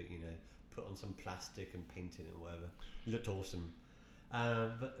parts to it, put on some plastic and painted it and whatever. It looked awesome.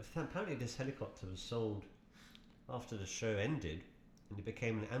 But apparently, this helicopter was sold after the show ended, and it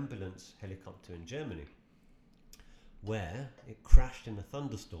became an ambulance helicopter in Germany, where it crashed in a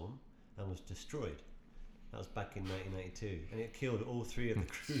thunderstorm and was destroyed. That was back in 1992, and it killed all three of the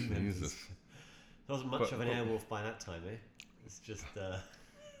crew members. Jesus. There wasn't much of an Airwolf by that time, eh? It's just.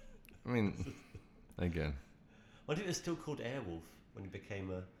 I mean, again, I think it was still called Airwolf when it became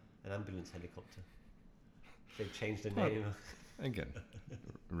an ambulance helicopter. They changed the Well, name. again,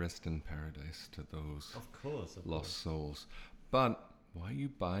 rest in paradise to those Of course. lost souls. But why are you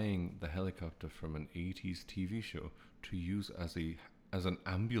buying the helicopter from an 80s TV show to use as an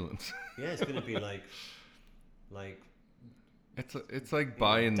ambulance? Yeah, it's going to be like. It's like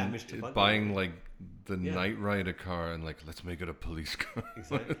buying damage to buggy, buying right? like the Yeah. Knight Rider car and like let's make it a police car.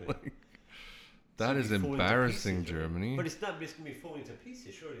 Exactly. Like, that So is it'll be falling to embarrassing, pieces, right? Germany. But it's going to be falling to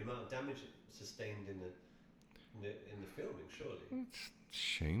pieces, surely. The amount of damage it sustained in the filming, surely. It's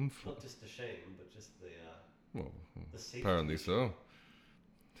shameful. Not just the shame, but just Well, the safety apparently issue. so.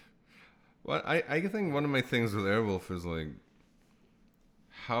 Well, I think one of my things with Airwolf is like,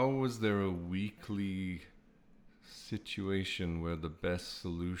 how was there a weekly situation where the best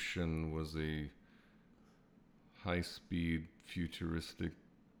solution was a high-speed, futuristic,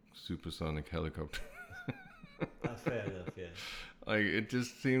 supersonic helicopter? That's fair enough, yeah. Like, it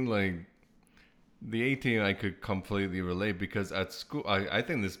just seemed like the 18 I could completely relate because at school, I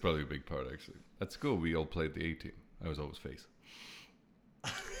think this is probably a big part actually. At school, we all played the 18. I was always face.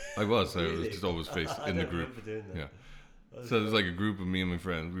 I was Really? just always face I in the don't group. remember doing that. Yeah. That was So there's like a group of me and my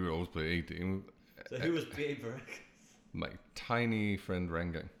friends. We would always play 18. So who was B.A. Baracus? My tiny friend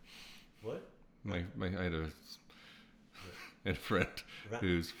Rangang. What? I had a friend Ra-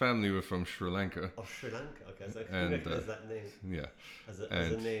 whose family were from Sri Lanka. Oh, Sri Lanka. Okay, so I And, can recognize that name Yeah. as a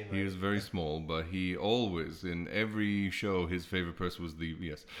And name. he right? was very small, but he always, in every show, his favorite person was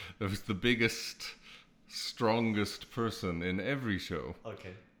the biggest, strongest person in every show.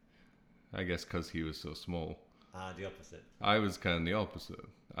 Okay. I guess because he was so small. The opposite. I was kind of the opposite,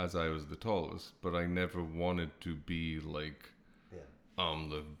 as I was the tallest, but I never wanted to be like, Yeah. I'm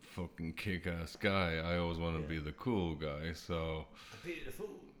the fucking kick-ass guy. I always wanted to be the cool guy, so I beat the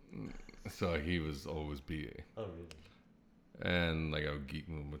fool. so he was always BA. Oh, really? And like our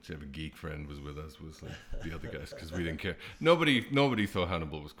whichever geek friend was with us was like the other guys because we didn't care. Nobody thought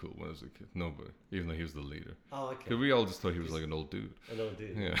Hannibal was cool when I was a kid. Nobody, even though he was the leader. Oh, okay. Because we all just thought he was like an old dude. An old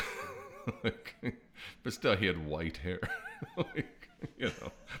dude. Yeah. Like, but still, he had white hair. Like,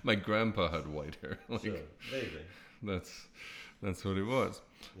 my grandpa had white hair. Like, Sure. Maybe. that's what it was.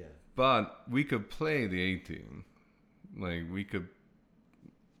 Yeah. But we could play the 18. Like we could,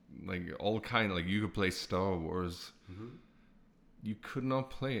 like all kind of like you could play Star Wars. Mm-hmm. you could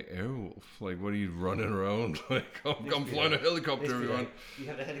not play Airwolf. Like, what are you running around? Like, I'm flying a helicopter, everyone. You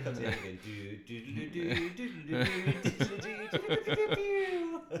have a helicopter again.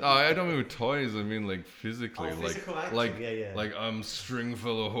 No, I don't mean with toys. I mean like physically, physical acting, like, yeah. like I'm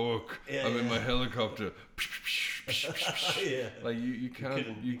Stringfellow Hawk. I'm in my helicopter. Yeah. Like you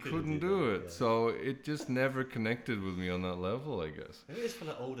couldn't do it. Yeah. So it just never connected with me on that level, I guess. Maybe it's for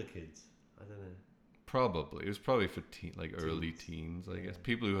like older kids. I don't know. Probably it was probably for early teens, I guess.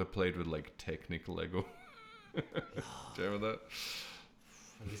 People who have played with like Technic Lego. Do you remember that?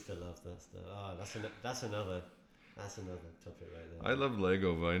 I used to love that stuff. Oh, that's another topic right there. I love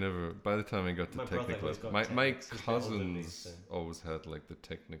Lego, but I never. By the time I got to Technic Lego, my cousins always had like the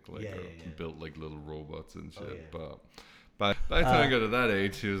Technic Lego, built like little robots and shit. Oh, yeah. But by the time I got to that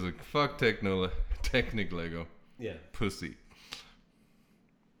age, she was like, "Fuck Technic Lego, yeah, pussy,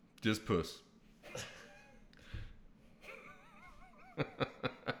 just puss." Oh,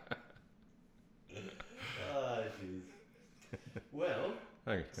 jeez. Well,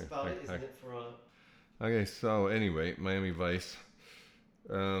 that's about it, isn't it, for our... Okay, so anyway, Miami Vice.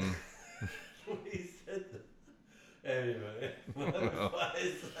 He said that. Anyway,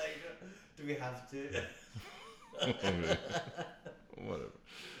 it's like, do we have to? Whatever.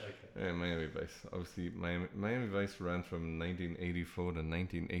 Okay. Yeah, Miami Vice. Obviously, Miami Vice ran from 1984 to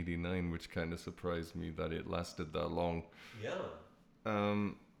 1989, which kind of surprised me that it lasted that long. Yeah.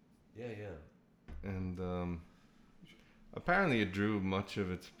 Yeah. And apparently it drew much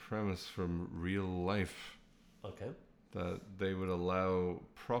of its premise from real life. Okay. That they would allow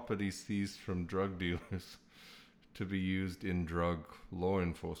property seized from drug dealers to be used in drug law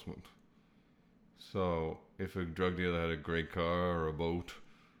enforcement. So if a drug dealer had a great car or a boat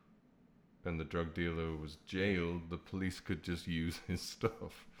and the drug dealer was jailed, the police could just use his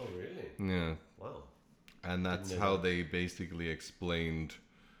stuff. Oh, really? Yeah. Wow. And that's how they basically explained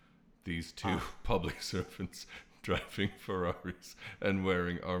these two public servants driving Ferraris and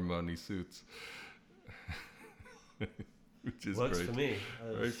wearing Armani suits. Which is Works great. for me.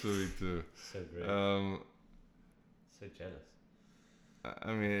 Works for me too. So great. So jealous.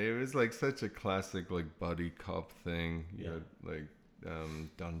 I mean, it was like such a classic like buddy cop thing. You had like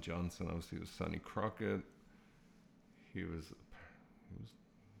Don Johnson, obviously was Sonny Crockett. He was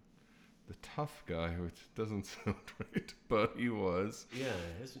the tough guy, which doesn't sound right, but he was. Yeah,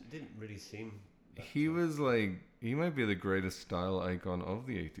 it didn't really seem. He was like, he might be the greatest style icon of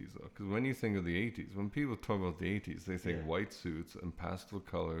the 80s, though. Because when you think of the 80s, when people talk about the 80s, they think white suits and pastel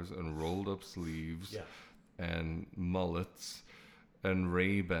colors and rolled up sleeves and mullets and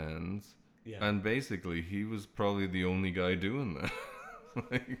Ray-Bans. Yeah. And basically, he was probably the only guy doing that.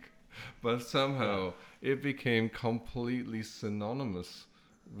 But somehow it became completely synonymous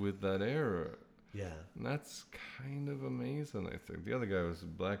with that era. Yeah. And that's kind of amazing, I think. The other guy was a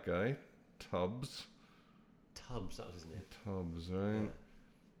black guy, Tubbs. Tubbs, that was his name. Tubbs, right?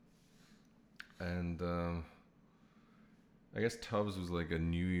 Yeah. And I guess Tubbs was like a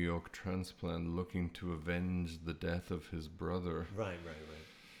New York transplant looking to avenge the death of his brother. Right.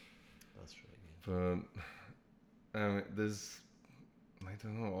 That's right. Yeah. But there's, I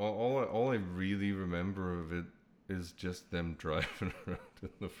don't know. All I really remember of it is just them driving around in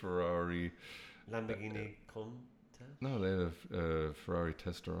the Ferrari. Lamborghini Countach? No, they had a Ferrari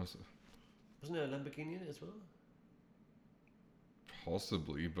Testarossa. Wasn't there a Lamborghini in it as well?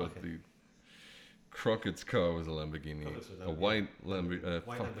 Possibly, but the Crockett's car was a Lamborghini. A white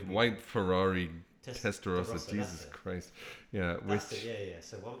white Ferrari Testarossa. Jesus Christ. Yeah,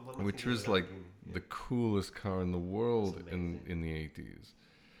 So which was like the coolest car in the world in the 80s.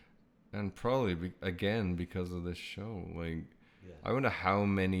 And probably again because of this show. Like, I wonder how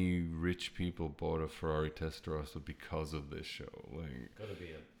many rich people bought a Ferrari Testarossa because of this show. Like, gotta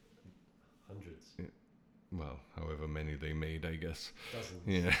be hundreds. Yeah. Well, however many they made, I guess. Dozens.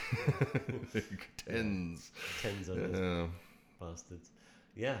 Yeah. Like tens. Tens of those bastards.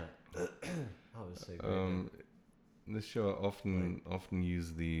 Yeah. That was so great. This show often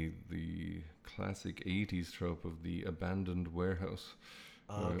used the classic 80s trope of the abandoned warehouse.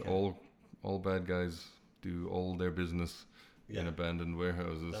 All bad guys do all their business in abandoned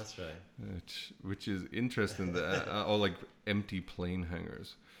warehouses. That's right. Which is interesting. All like empty plane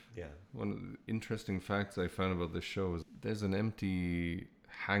hangars. Yeah. One of the interesting facts I found about this show is there's an empty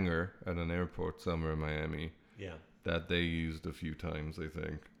hangar at an airport somewhere in Miami. Yeah. That they used a few times, I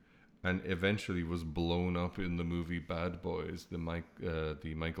think, and eventually was blown up in the movie Bad Boys, the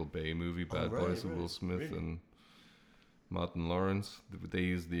Michael Bay movie Bad Boys with Will Smith and Martin Lawrence. They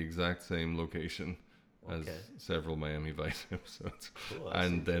used the exact same location as several Miami Vice episodes,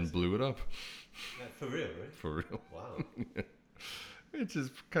 and then blew it up. For real, right? For real. Wow. Which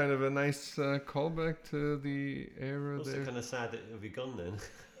is kind of a nice callback to the era Also there. kind of sad that it'll be gone then.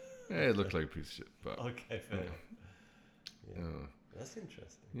 Yeah, it looked like a piece of shit, but Okay, fair enough. Yeah. uh, That's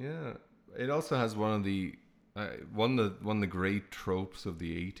interesting. yeah. It also has one of the one of the great tropes of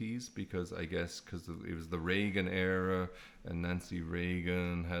the 80s, because I guess because it was the Reagan era, and Nancy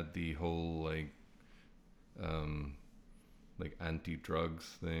Reagan had the whole like anti-drugs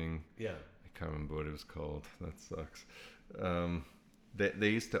thing. Yeah. I can't remember what it was called. That sucks. They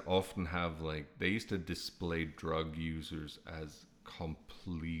used to often have they used to display drug users as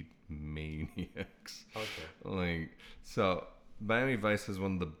complete maniacs. Okay. So Miami Vice is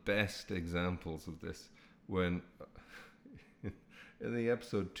one of the best examples of this, when in the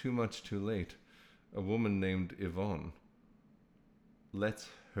episode Too Much Too Late, a woman named Yvonne lets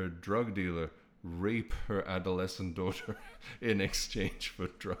her drug dealer rape her adolescent daughter in exchange for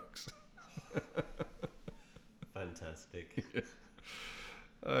drugs. Fantastic.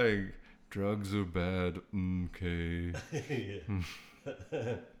 Drugs are bad. Okay.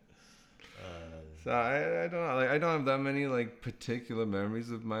 So I don't know. I don't have that many particular memories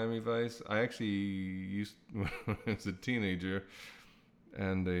of Miami Vice. I actually used when I was a teenager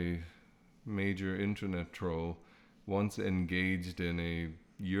and a major internet troll once engaged in a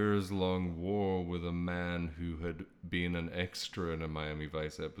years-long war with a man who had been an extra in a Miami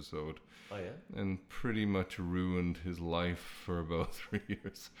Vice episode. Oh yeah. And pretty much ruined his life for about 3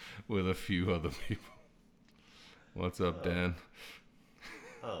 years with a few other people. What's up, Dan?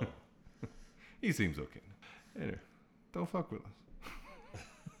 Oh. He seems okay. Anyway, don't fuck with us.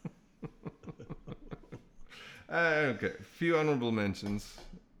 Okay, a few honorable mentions.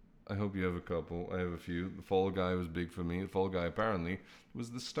 I hope you have a couple. I have a few. The Fall Guy was big for me. The Fall Guy apparently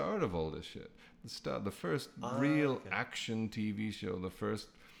was the start of all this shit. The first real action TV show. The first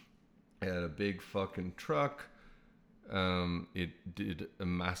had a big fucking truck. It did a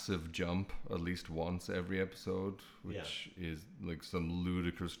massive jump at least once every episode, which is some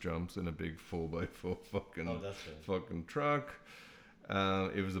ludicrous jumps in a big 4x4 fucking truck.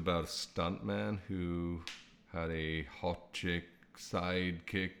 It was about a stuntman who had a hot chick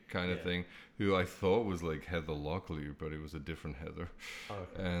sidekick kind of thing, who I thought was like Heather Locklear, but it was a different Heather.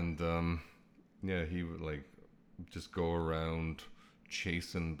 Okay. And he would just go around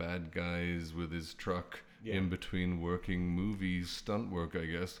chasing bad guys with his truck. Yeah. In between working movies, stunt work, I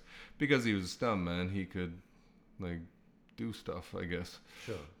guess. Because he was a stunt man, he could do stuff, I guess.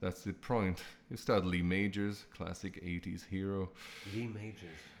 Sure. That's the point. He started Lee Majors, classic 80s hero. Lee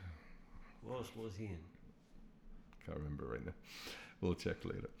Majors. What was he in? Can't remember right now. We'll check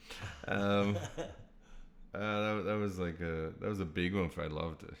later. That was a big one for I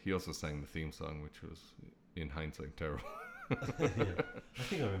loved it. He also sang the theme song, which was in hindsight terrible. Yeah. I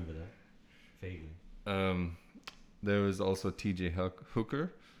think I remember that vaguely. There was also T.J.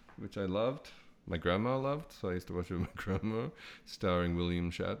 Hooker, which I loved. My grandma loved, so I used to watch it with my grandma, starring William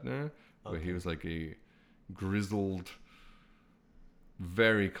Shatner, where he was like a grizzled,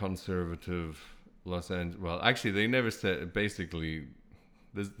 very conservative Los Angeles. Well, actually, they never said. Basically,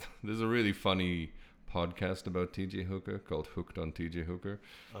 there's a really funny podcast about T.J. Hooker called Hooked on T.J. Hooker,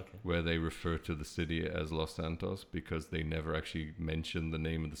 where they refer to the city as Los Santos because they never actually mention the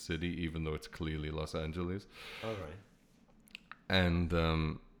name of the city, even though it's clearly Los Angeles. All right.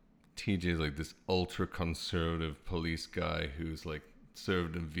 And T.J. is like this ultra conservative police guy who's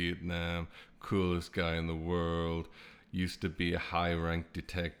served in Vietnam, coolest guy in the world. Used to be a high-ranked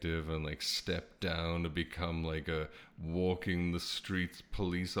detective and stepped down to become a walking the streets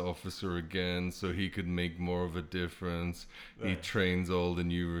police officer again so he could make more of a difference. Right. He trains all the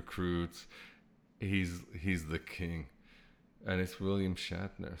new recruits. He's the king. And it's William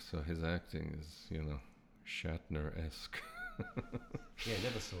Shatner, so his acting is, Shatner-esque. Yeah,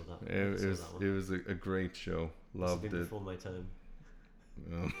 never saw that. It was a great show. Loved it. Before my time.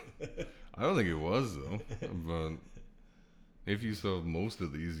 I don't think it was, though. But if you saw most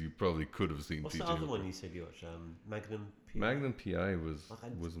of these, you probably could have seen. What's TJ the other Hooker. one you said you watched? Magnum PI? Magnum PI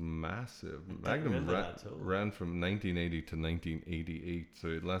was massive. Magnum ran from 1980 to 1988, so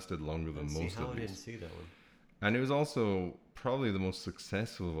it lasted longer than most of I these. didn't see that one. And it was also probably the most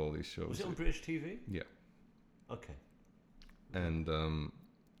successful of all these shows. Was it on British TV? Yeah. Okay. And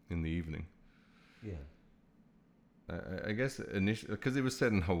in the evening. Yeah. I guess initially, because it was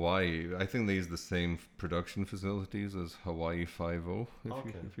set in Hawaii, I think they used the same production facilities as Hawaii Five-0.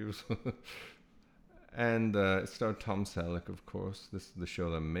 If you and it starred Tom Selleck, of course. This is the show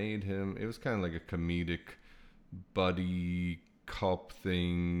that made him. It was kind of like a comedic buddy cop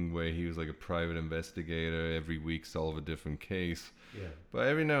thing where he was like a private investigator. Every week solve a different case. Yeah. But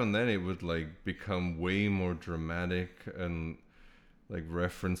every now and then it would become way more dramatic and like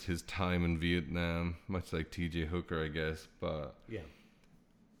reference his time in Vietnam, much like T.J. Hooker, I guess. But Yeah.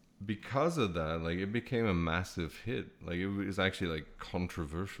 because of that, like it became a massive hit. Like it was actually like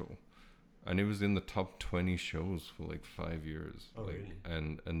controversial, and it was in the top 20 shows for like 5 years. Oh, like, really?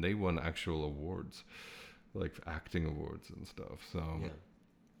 And they won actual awards, like acting awards and stuff. So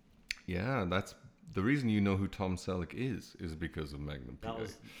yeah, that's the reason you know who Tom Selleck is because of Magnum PI.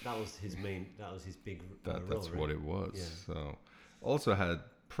 That was his main. That was his big role. That's right? what it was. Yeah. So also had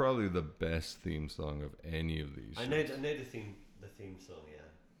probably the best theme song of any of these. I know the theme song. Yeah.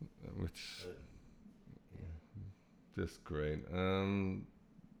 Which yeah. just great. I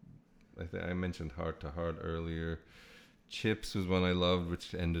think I mentioned Heart to Heart earlier. Chips was one I loved,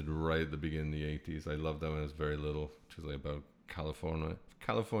 which ended right at the beginning of the 80s. I loved that when I was very little, which was like about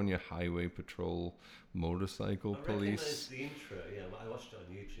California Highway Patrol motorcycle police. The intro. Yeah, I watched it on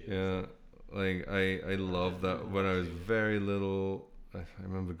YouTube. Yeah, like I loved that when I was very little. I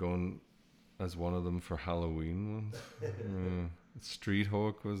remember going as one of them for Halloween once. Street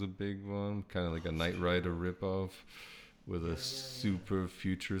Hawk was a big one, kind of like a Knight Rider ripoff, with a super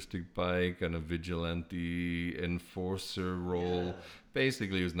futuristic bike and a vigilante enforcer role. Yeah.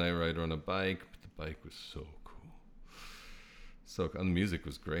 Basically, it was Knight Rider on a bike, but the bike was so cool. And the music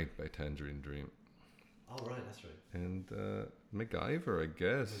was great by Tangerine Dream. Oh right, that's right. And MacGyver, I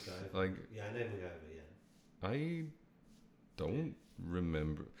guess. MacGyver. Like yeah, I know MacGyver. Yeah. I don't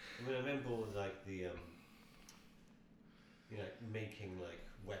remember. I mean, I remember all like the you know, making like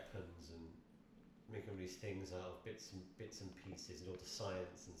weapons and making all these things out of bits and pieces and all the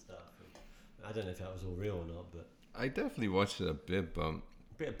science and stuff. And I don't know if that was all real or not, but I definitely watched it a bit, but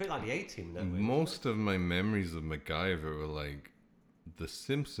a bit like the A-Team. That way, most of my memories of MacGyver were like The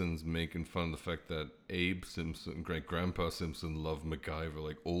Simpsons making fun of the fact that Abe Simpson, great grandpa Simpson, loved MacGyver.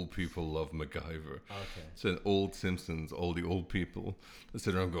 Like old people love MacGyver. Okay. So in old Simpsons, all the old people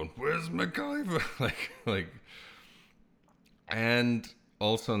sit around going, "Where's MacGyver?" like. And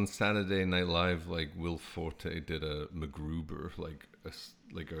also on Saturday Night Live, like Will Forte did a MacGruber, like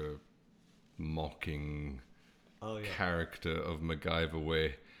a mocking character of MacGyver,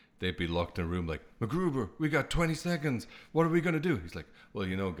 where they'd be locked in a room like, "MacGruber, we got 20 seconds. What are we going to do?" He's like, "Well,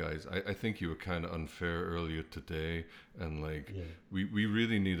 you know, guys, I think you were kind of unfair earlier today. And like, we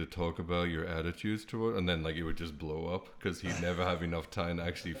really need to talk about your attitudes toward," and then like it would just blow up because he'd never have enough time to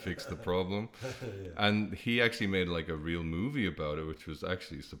actually fix the problem. And he actually made like a real movie about it, which was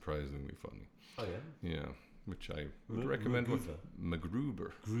actually surprisingly funny. Oh yeah? Yeah, which I would recommend.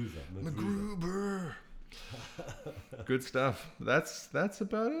 MacGruber. MacGruber. Good stuff. That's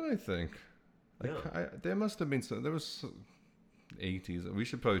about it, I think. Like, there must have been some. There was 80s. We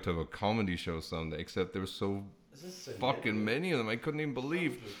should probably talk about comedy shows someday. Except there were so fucking many of them. I couldn't even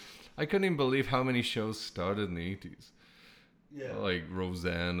believe how many shows started in the 80s. Yeah. Like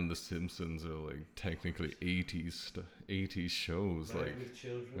Roseanne and The Simpsons are like technically 80s shows. Married with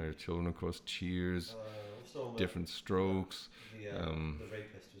Children. Married with Children, of course. Cheers. Different Strokes. The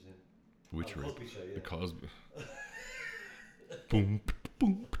rapist was in. Which Cosby Show, yeah. The Cosby. Boom,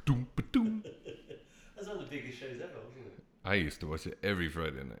 boom, boom, boom. That's one of the biggest shows ever, wasn't it? I used to watch it every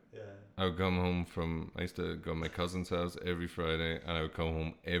Friday night. Yeah. I would come home I used to go to my cousin's house every Friday, and I would come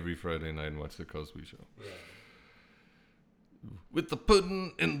home every Friday night and watch The Cosby Show. Yeah. With the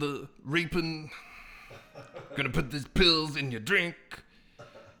pudding and the reaping, gonna put these pills in your drink.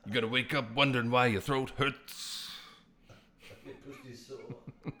 You're gonna wake up wondering why your throat hurts. Your pussy's sore.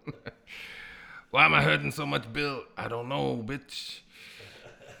 Why am I hurting so much, Bill? I don't know, bitch.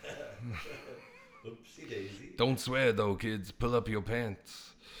 Oopsie daisy. Don't swear though, kids. Pull up your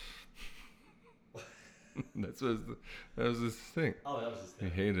pants. that was his thing. Oh, that was his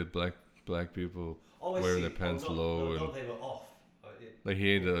thing. He hated black people wearing their pants low. No, they were off. Like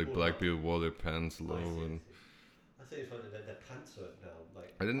he hated like black people wore their pants low. And I think it's funny that their pants were now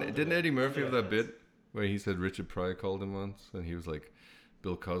like. Didn't Eddie Murphy have that bit where he said Richard Pryor called him once, and he was like,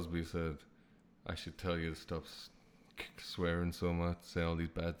 Bill Cosby said, "I should tell you to stop swearing so much, say all these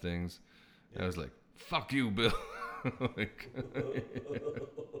bad things." Yeah. And I was like, "Fuck you, Bill." Like, that's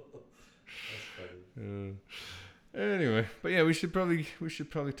funny. Anyway, but yeah, we should probably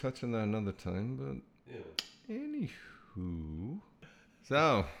touch on that another time. But anywho,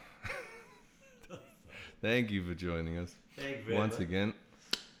 so thank you for joining us once again.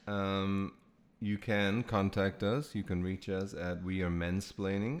 You can contact us. You can reach us at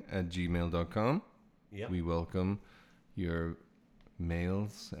wearemensplaining@gmail.com. Yep. We welcome your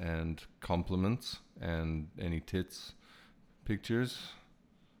mails and compliments and any tits pictures.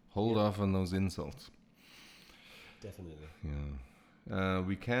 Hold off on those insults. Definitely. Yeah.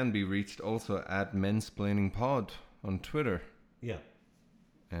 We can be reached also at mensplainingpod on Twitter. Yeah.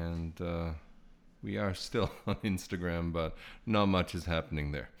 And we are still on Instagram, but not much is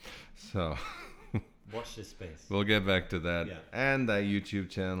happening there. So Watch this space. we'll get back to that. Yeah. And that YouTube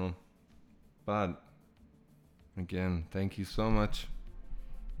channel. But again, thank you so much.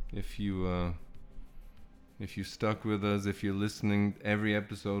 If you stuck with us, if you're listening every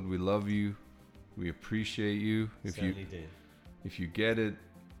episode, we love you. We appreciate you. Certainly do. If you get it,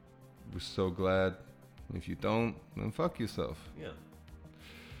 we're so glad. If you don't, then fuck yourself. Yeah.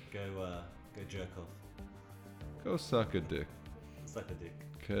 Go jerk off. Go suck a dick. Suck a dick.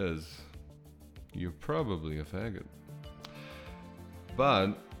 'Cause you're probably a faggot.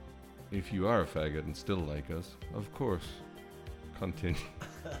 But if you are a faggot and still like us, of course, continue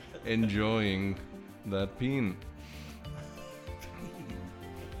enjoying that peen.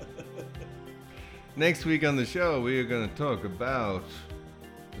 Next week on the show, we are going to talk about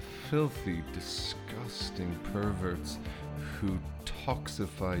the filthy, disgusting perverts who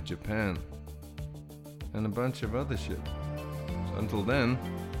toxify Japan and a bunch of other shit. So until then,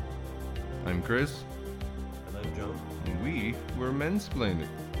 I'm Chris. And I'm John. And we were mansplaining.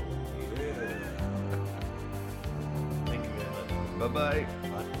 Yeah. Thank you very much. Bye-bye.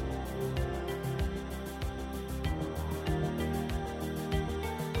 Bye.